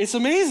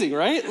amazing,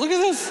 right? Look at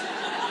this.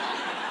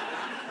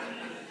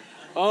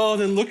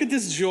 Then look at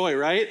this joy,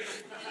 right?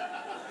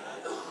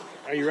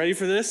 Are you ready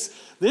for this?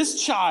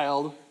 This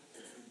child,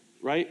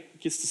 right,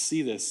 gets to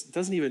see this,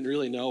 doesn't even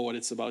really know what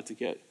it's about to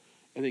get,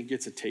 and then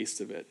gets a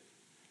taste of it.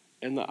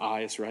 And the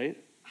eyes, right?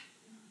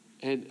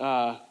 And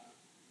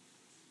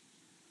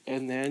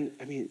then,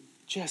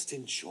 just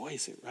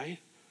enjoys it, right?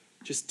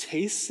 Just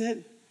tastes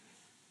it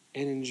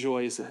and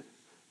enjoys it.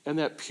 And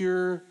that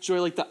pure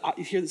joy, like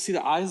see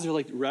the eyes are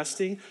like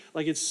resting,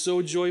 like it's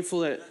so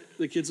joyful that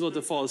the kid's about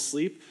to fall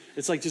asleep.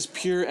 It's like just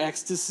pure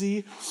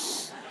ecstasy.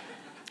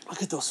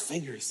 Look at those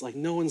fingers, like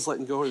no one's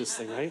letting go of this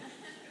thing, right?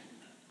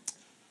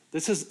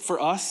 This is, for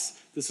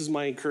us, this is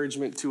my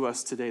encouragement to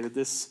us today, that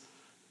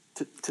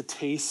to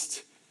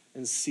taste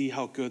and see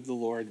how good the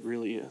Lord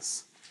really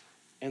is,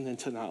 and then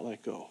to not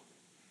let go,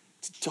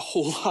 to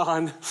hold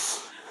on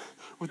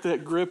with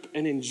that grip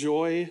and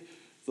enjoy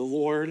the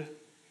Lord,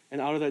 and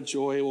out of that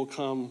joy will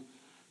come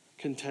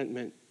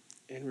contentment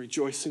and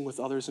rejoicing with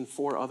others and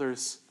for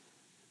others,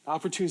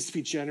 opportunities to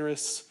be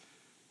generous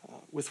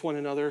with one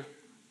another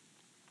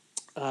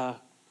that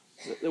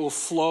will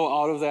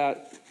flow out of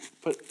that.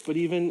 But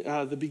even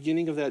the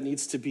beginning of that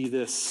needs to be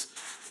this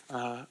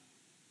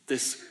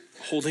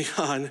holding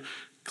on,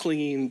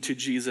 clinging to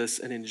Jesus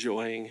and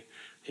enjoying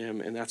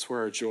him, and that's where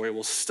our joy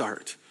will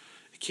start.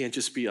 It can't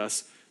just be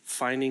us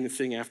finding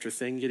thing after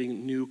thing,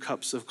 getting new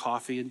cups of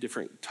coffee and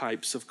different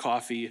types of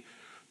coffee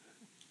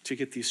to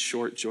get these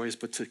short joys,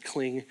 but to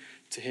cling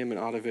to him, and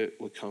out of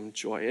it will come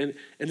joy.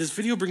 And this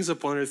video brings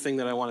up one other thing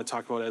that I want to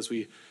talk about as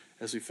we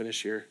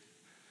finish here,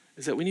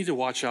 is that we need to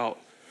watch out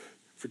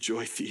for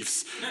joy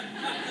thieves.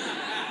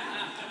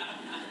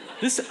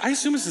 I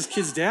assume it's this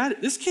kid's dad.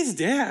 This kid's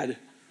dad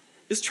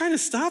is trying to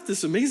stop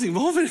this amazing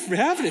moment from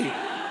happening.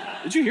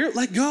 Did you hear it?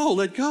 Let go,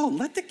 let go.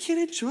 Let the kid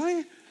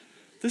enjoy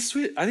this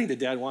sweet. I think the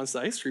dad wants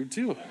the ice cream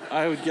too.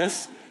 I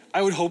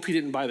would hope he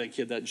didn't buy that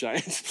kid that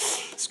giant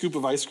scoop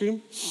of ice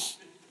cream.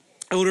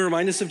 I want to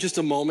remind us of just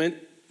a moment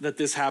that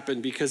this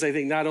happened, because I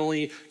think not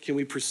only can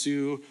we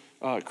pursue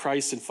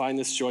Christ and find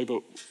this joy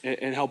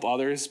and help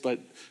others, but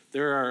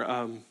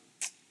there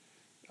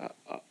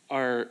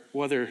are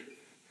whether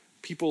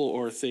people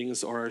or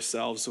things or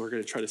ourselves who are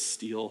going to try to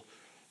steal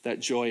that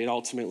joy, and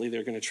ultimately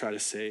they're going to try to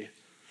say,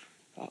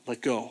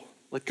 let go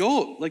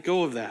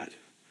of that,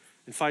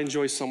 and find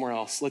joy somewhere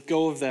else. Let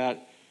go of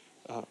that,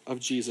 of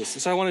Jesus.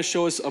 And so I want to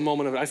show us a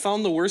moment of it. I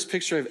found the worst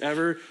picture I've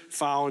ever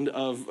found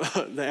of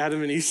the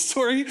Adam and Eve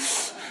story,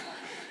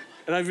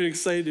 and I've been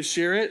excited to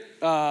share it.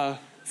 A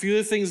few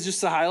of the things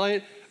just to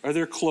highlight are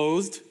they're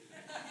clothed.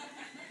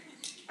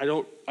 I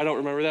don't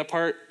remember that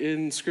part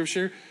in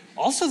Scripture.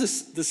 Also, the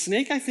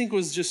snake, I think,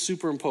 was just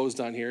superimposed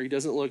on here. He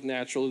doesn't look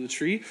natural to the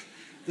tree.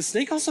 The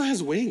snake also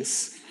has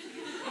wings.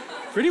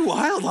 Pretty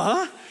wild,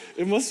 huh?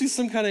 It must be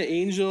some kind of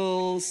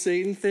angel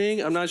Satan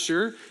thing. I'm not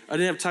sure. I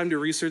didn't have time to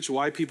research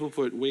why people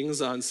put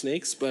wings on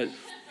snakes, but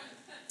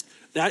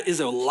that is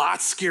a lot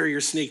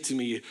scarier snake to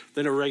me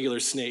than a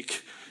regular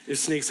snake if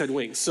snakes had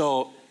wings.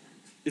 So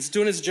it's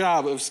doing its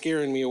job of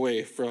scaring me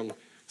away from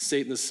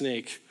Satan the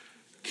snake.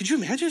 Could you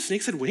imagine if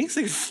snakes had wings?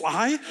 They could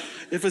fly.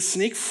 If a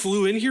snake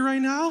flew in here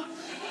right now,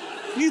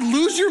 you'd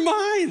lose your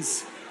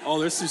minds. Oh,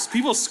 there's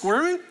people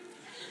squirming?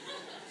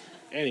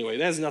 Anyway,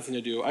 that has nothing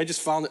to do. I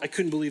just found that I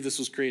couldn't believe this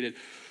was created.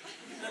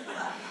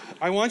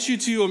 I want you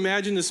to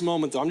imagine this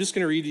moment, though. I'm just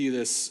going to read you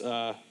this,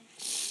 one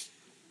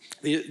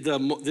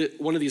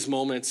of these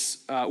moments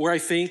where I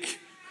think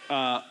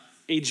a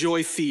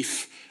joy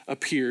thief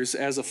appears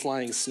as a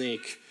flying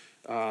snake.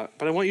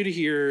 But I want you to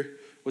hear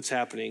what's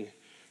happening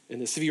in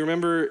this. If you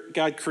remember,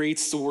 God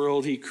creates the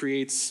world. He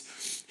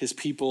creates his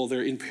people.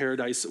 They're in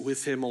paradise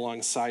with him,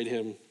 alongside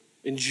him,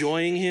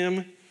 enjoying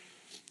him,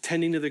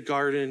 tending to the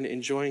garden,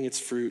 enjoying its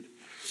fruit.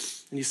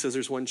 And he says,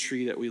 there's one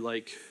tree that we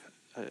like.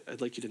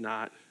 I'd like you to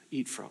not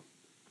eat from,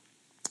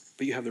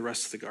 but you have the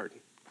rest of the garden.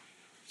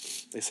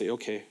 They say,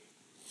 okay.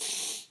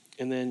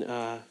 And then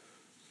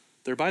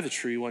they're by the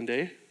tree one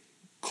day,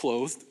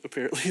 clothed,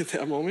 apparently, at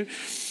that moment.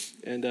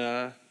 And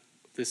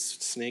this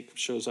snake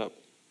shows up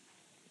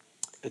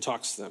and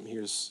talks to them.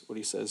 Here's what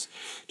he says.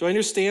 Do I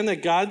understand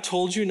that God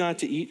told you not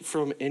to eat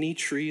from any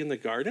tree in the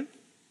garden?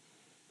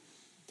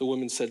 The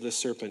woman said to the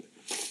serpent,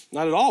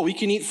 not at all. We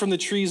can eat from the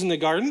trees in the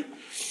garden.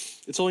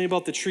 It's only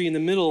about the tree in the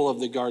middle of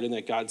the garden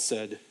that God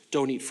said,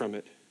 don't eat from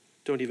it.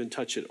 Don't even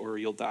touch it or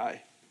you'll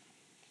die.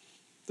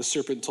 The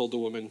serpent told the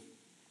woman,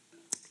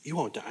 you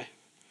won't die.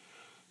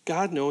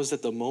 God knows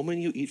that the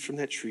moment you eat from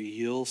that tree,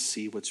 you'll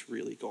see what's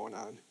really going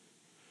on.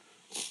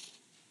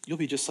 You'll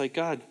be just like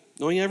God,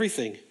 knowing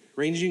everything,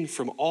 ranging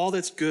from all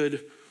that's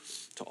good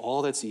to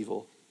all that's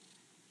evil.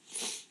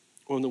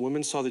 When the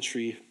woman saw the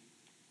tree,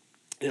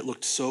 it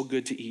looked so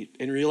good to eat,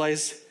 and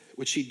realized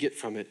what she'd get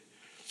from it,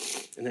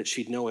 and that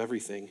she'd know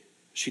everything,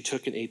 she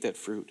took and ate that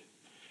fruit,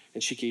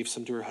 and she gave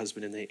some to her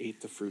husband, and they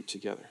ate the fruit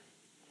together.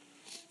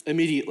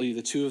 Immediately,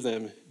 the two of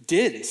them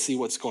did see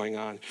what's going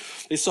on.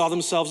 They saw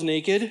themselves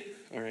naked.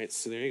 All right,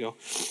 so there you go.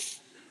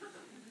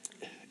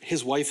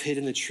 His wife hid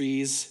in the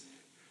trees,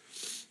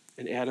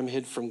 and Adam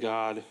hid from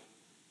God.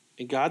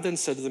 And God then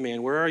said to the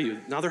man, where are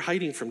you? Now they're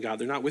hiding from God.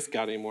 They're not with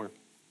God anymore.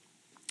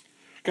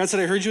 God said,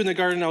 I heard you in the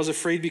garden, and I was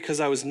afraid because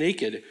I was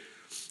naked,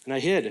 and I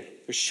hid.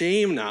 There's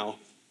shame now.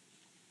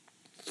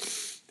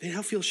 They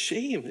now feel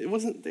shame. It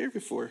wasn't there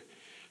before.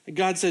 And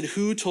God said,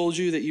 who told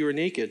you that you were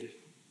naked?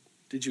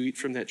 Did you eat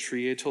from that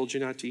tree I told you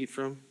not to eat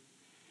from?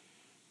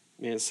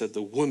 Man said,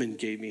 the woman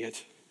gave me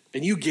it,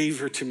 and you gave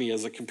her to me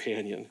as a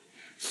companion.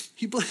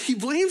 He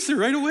blames her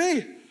right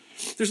away.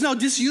 There's now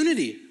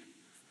disunity.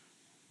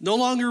 No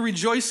longer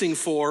rejoicing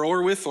for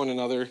or with one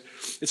another.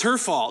 It's her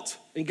fault.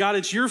 And God,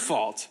 it's your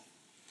fault.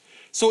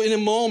 So in a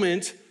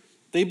moment,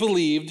 they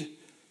believed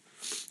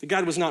that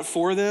God was not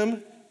for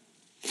them,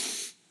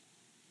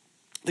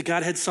 that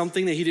God had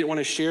something that he didn't want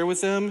to share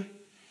with them,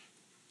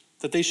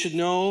 that they should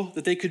know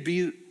that they could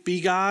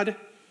be God,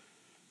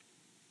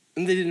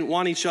 and they didn't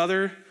want each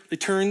other. They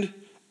turned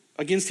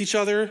against each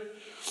other,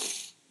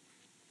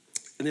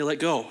 and they let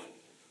go.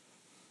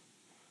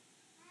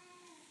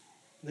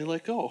 They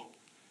let go.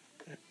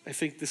 I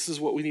think this is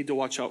what we need to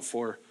watch out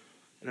for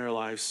in our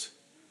lives.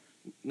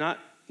 Not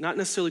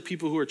necessarily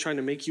people who are trying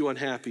to make you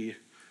unhappy,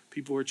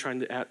 people who are trying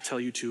to tell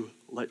you to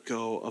let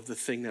go of the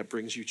thing that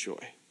brings you joy.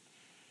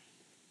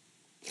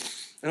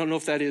 I don't know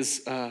if that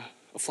is a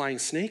flying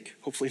snake.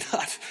 Hopefully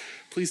not.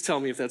 Please tell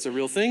me if that's a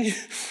real thing.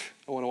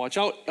 I want to watch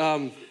out.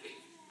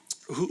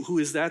 Who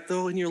is that,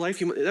 though, in your life?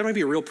 That might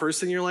be a real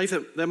person in your life.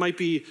 That might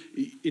be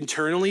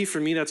internally. For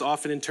me, that's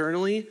often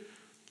internally.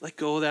 Let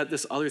go of that.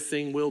 This other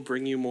thing will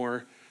bring you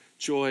more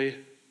joy.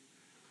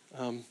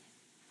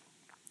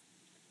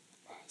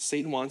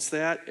 Satan wants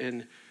that,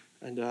 and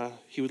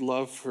he would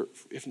love, for,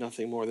 if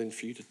nothing more than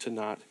for you to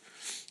not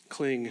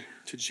cling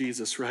to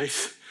Jesus, right?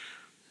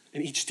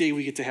 And each day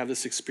we get to have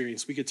this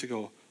experience. We get to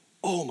go,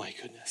 oh my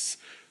goodness,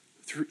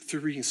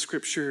 through reading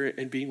scripture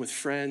and being with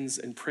friends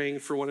and praying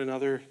for one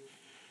another.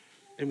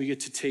 And we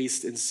get to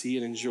taste and see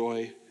and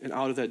enjoy. And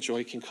out of that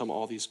joy can come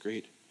all these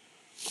great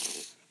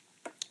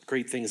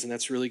things. And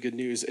that's really good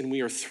news. And we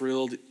are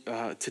thrilled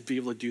to be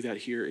able to do that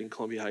here in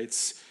Columbia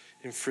Heights,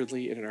 in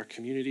Fridley, and in our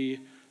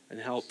community, and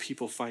help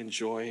people find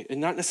joy.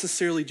 And not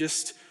necessarily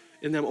just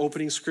in them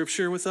opening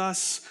scripture with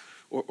us,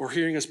 or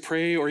hearing us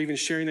pray, or even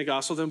sharing the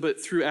gospel with them,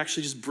 but through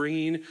actually just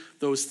bringing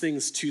those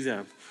things to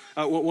them.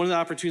 One of the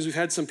opportunities, we've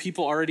had some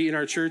people already in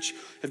our church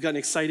have gotten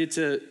excited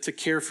to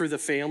care for the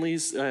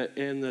families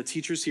and the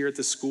teachers here at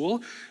the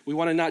school. We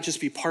want to not just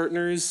be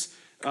partners.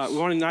 We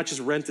want to not just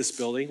rent this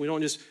building. We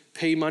don't just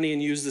pay money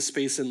and use the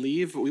space and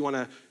leave, but we want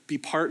to be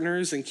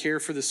partners and care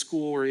for the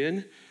school we're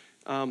in.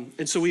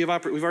 And so we've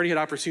already had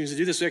opportunities to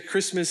do this. At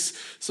Christmas,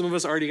 some of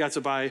us already got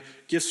to buy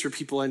gifts for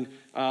people, and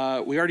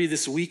we already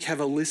this week have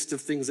a list of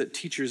things that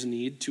teachers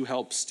need to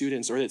help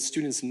students, or that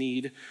students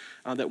need,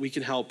 that we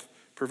can help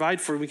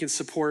provide for. We can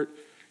support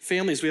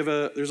families.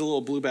 There's a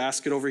little blue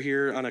basket over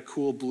here on a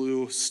cool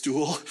blue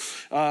stool.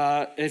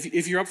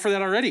 If you're up for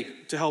that already,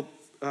 to help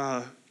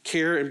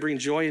care and bring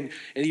joy and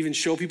even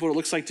show people what it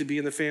looks like to be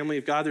in the family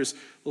of God, there's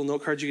little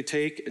note cards you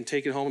can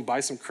take it home and buy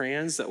some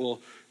crayons that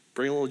will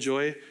bring a little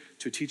joy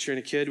to a teacher and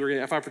a kid. We're going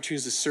to have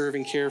opportunities to serve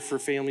and care for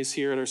families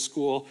here at our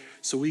school,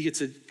 so we get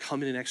to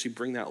come in and actually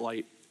bring that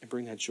light and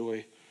bring that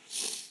joy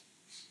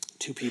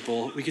to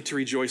people. We get to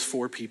rejoice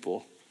for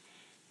people,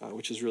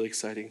 which is really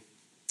exciting.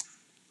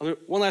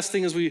 One last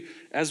thing as we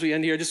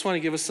end here, I just want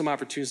to give us some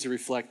opportunities to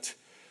reflect.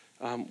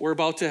 We're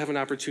about to have an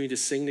opportunity to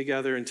sing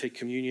together and take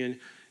communion,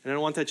 and I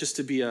don't want that just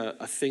to be a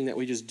thing that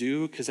we just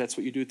do, because that's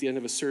what you do at the end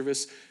of a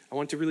service. I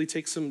want to really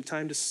take some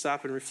time to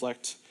stop and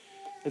reflect.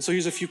 And so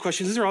here's a few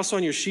questions. These are also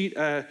on your sheet.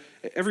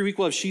 Every week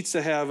we'll have sheets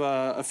that have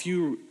a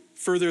few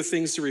further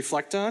things to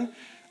reflect on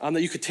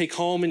that you could take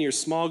home in your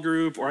small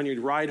group or on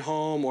your ride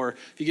home, or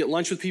if you get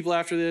lunch with people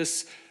after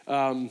this,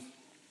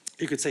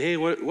 you could say, hey,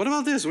 what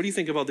about this? What do you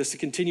think about this? To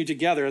continue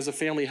together as a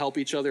family, help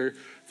each other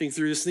think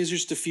through this. And these are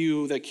just a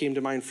few that came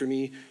to mind for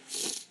me.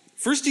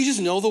 First, do you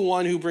just know the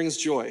one who brings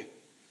joy?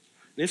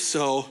 And if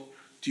so,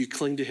 do you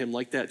cling to him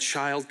like that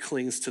child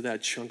clings to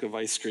that chunk of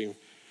ice cream?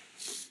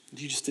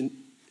 Do you just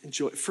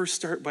enjoy? First,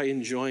 start by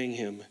enjoying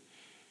him.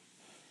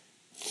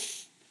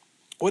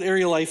 What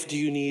area of life do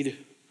you need,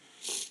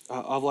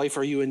 of life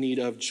are you in need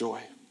of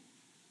joy?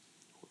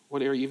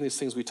 What area, even these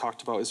things we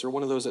talked about, is there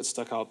one of those that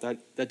stuck out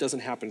that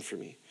doesn't happen for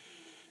me?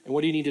 And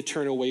what do you need to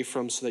turn away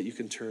from so that you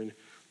can turn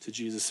to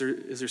Jesus?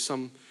 Is there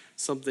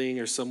something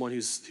or someone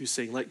who's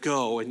saying, let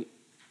go, and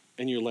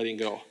you're letting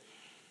go?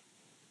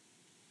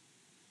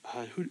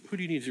 Who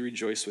do you need to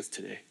rejoice with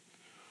today?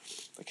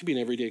 That could be an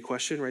everyday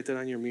question. Write that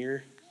on your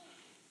mirror.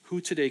 Who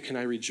today can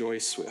I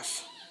rejoice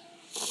with?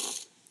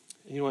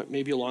 And you know what?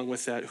 Maybe along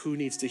with that, who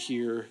needs to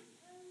hear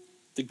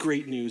the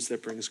great news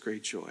that brings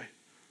great joy?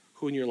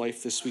 Who in your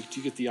life this week do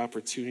you get the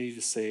opportunity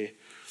to say,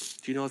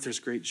 do you know that there's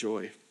great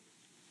joy?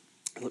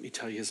 And let me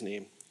tell you his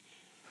name.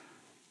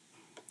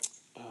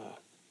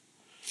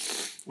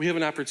 We have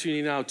an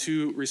opportunity now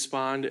to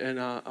respond, and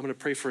I'm going to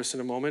pray for us in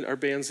a moment. Our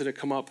band's going to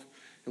come up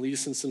and lead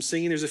us in some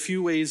singing. There's a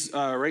few ways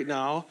right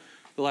now,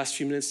 the last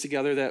few minutes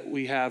together, that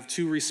we have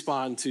to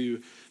respond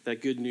to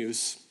that good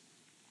news.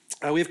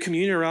 We have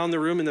communion around the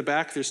room in the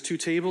back. There's 2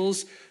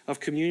 tables of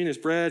communion. There's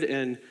bread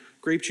and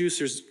grape juice.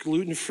 There's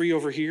gluten-free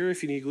over here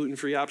if you need a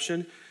gluten-free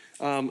option.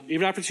 You have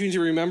an opportunity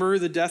to remember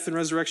the death and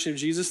resurrection of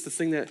Jesus, the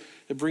thing that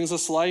brings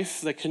us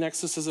life, that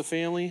connects us as a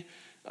family.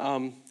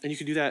 And you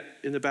can do that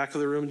in the back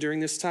of the room during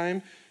this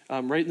time.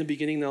 Right in the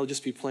beginning, they'll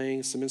just be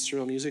playing some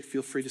instrumental music.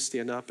 Feel free to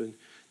stand up and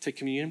take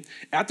communion.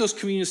 At those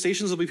communion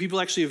stations, there'll be people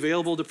actually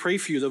available to pray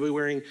for you. They'll be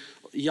wearing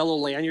yellow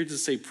lanyards that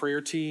say prayer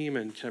team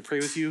and can I pray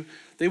with you?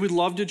 They would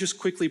love to just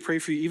quickly pray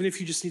for you, even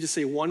if you just need to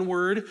say one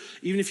word,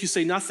 even if you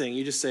say nothing,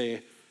 you just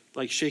say,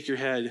 like, shake your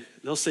head.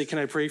 They'll say, can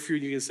I pray for you?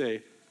 And you can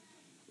say,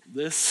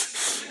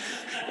 this,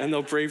 and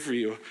they'll pray for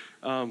you.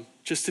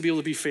 Just to be able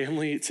to be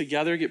family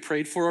together, get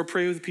prayed for, or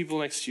pray with the people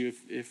next to you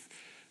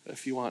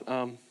if you want.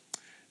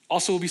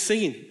 Also, we'll be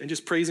singing and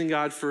just praising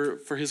God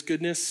for his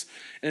goodness.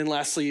 And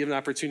lastly, you have an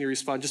opportunity to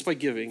respond just by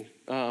giving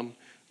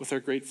with our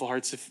grateful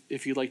hearts.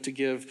 If you'd like to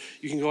give,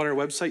 you can go on our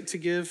website to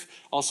give.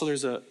 Also,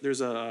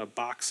 there's a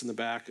box in the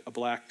back, a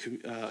black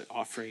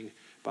offering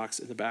box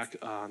in the back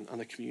on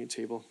the communion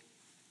table.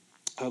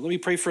 Let me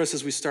pray for us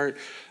as we start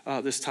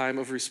this time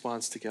of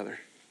response together.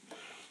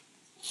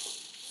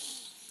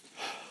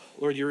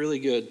 Lord, you're really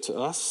good to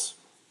us.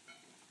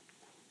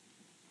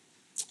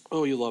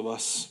 Oh, you love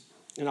us.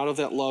 And out of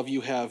that love,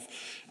 you have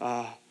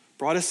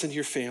brought us into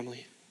your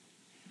family,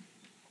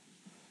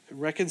 and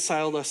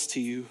reconciled us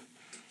to you,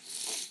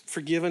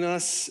 forgiven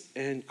us,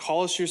 and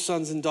call us your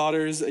sons and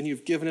daughters, and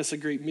you've given us a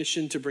great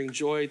mission to bring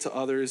joy to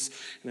others.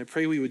 And I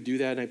pray we would do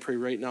that, and I pray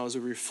right now as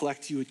we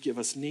reflect, you would give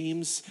us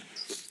names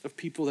of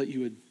people that you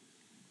would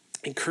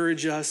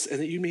encourage us,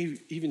 and that you may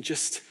even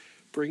just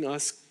bring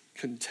us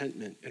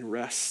contentment and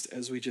rest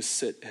as we just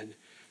sit and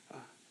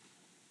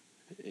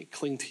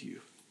cling to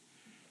you.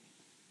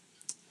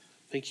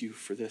 Thank you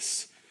for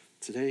this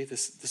today,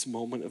 this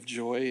moment of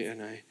joy, and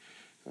I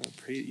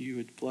pray that you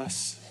would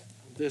bless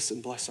this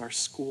and bless our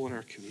school and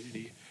our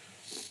community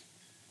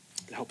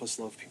and help us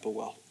love people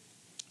well.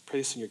 I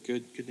pray this in your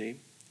good name.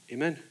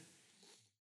 Amen.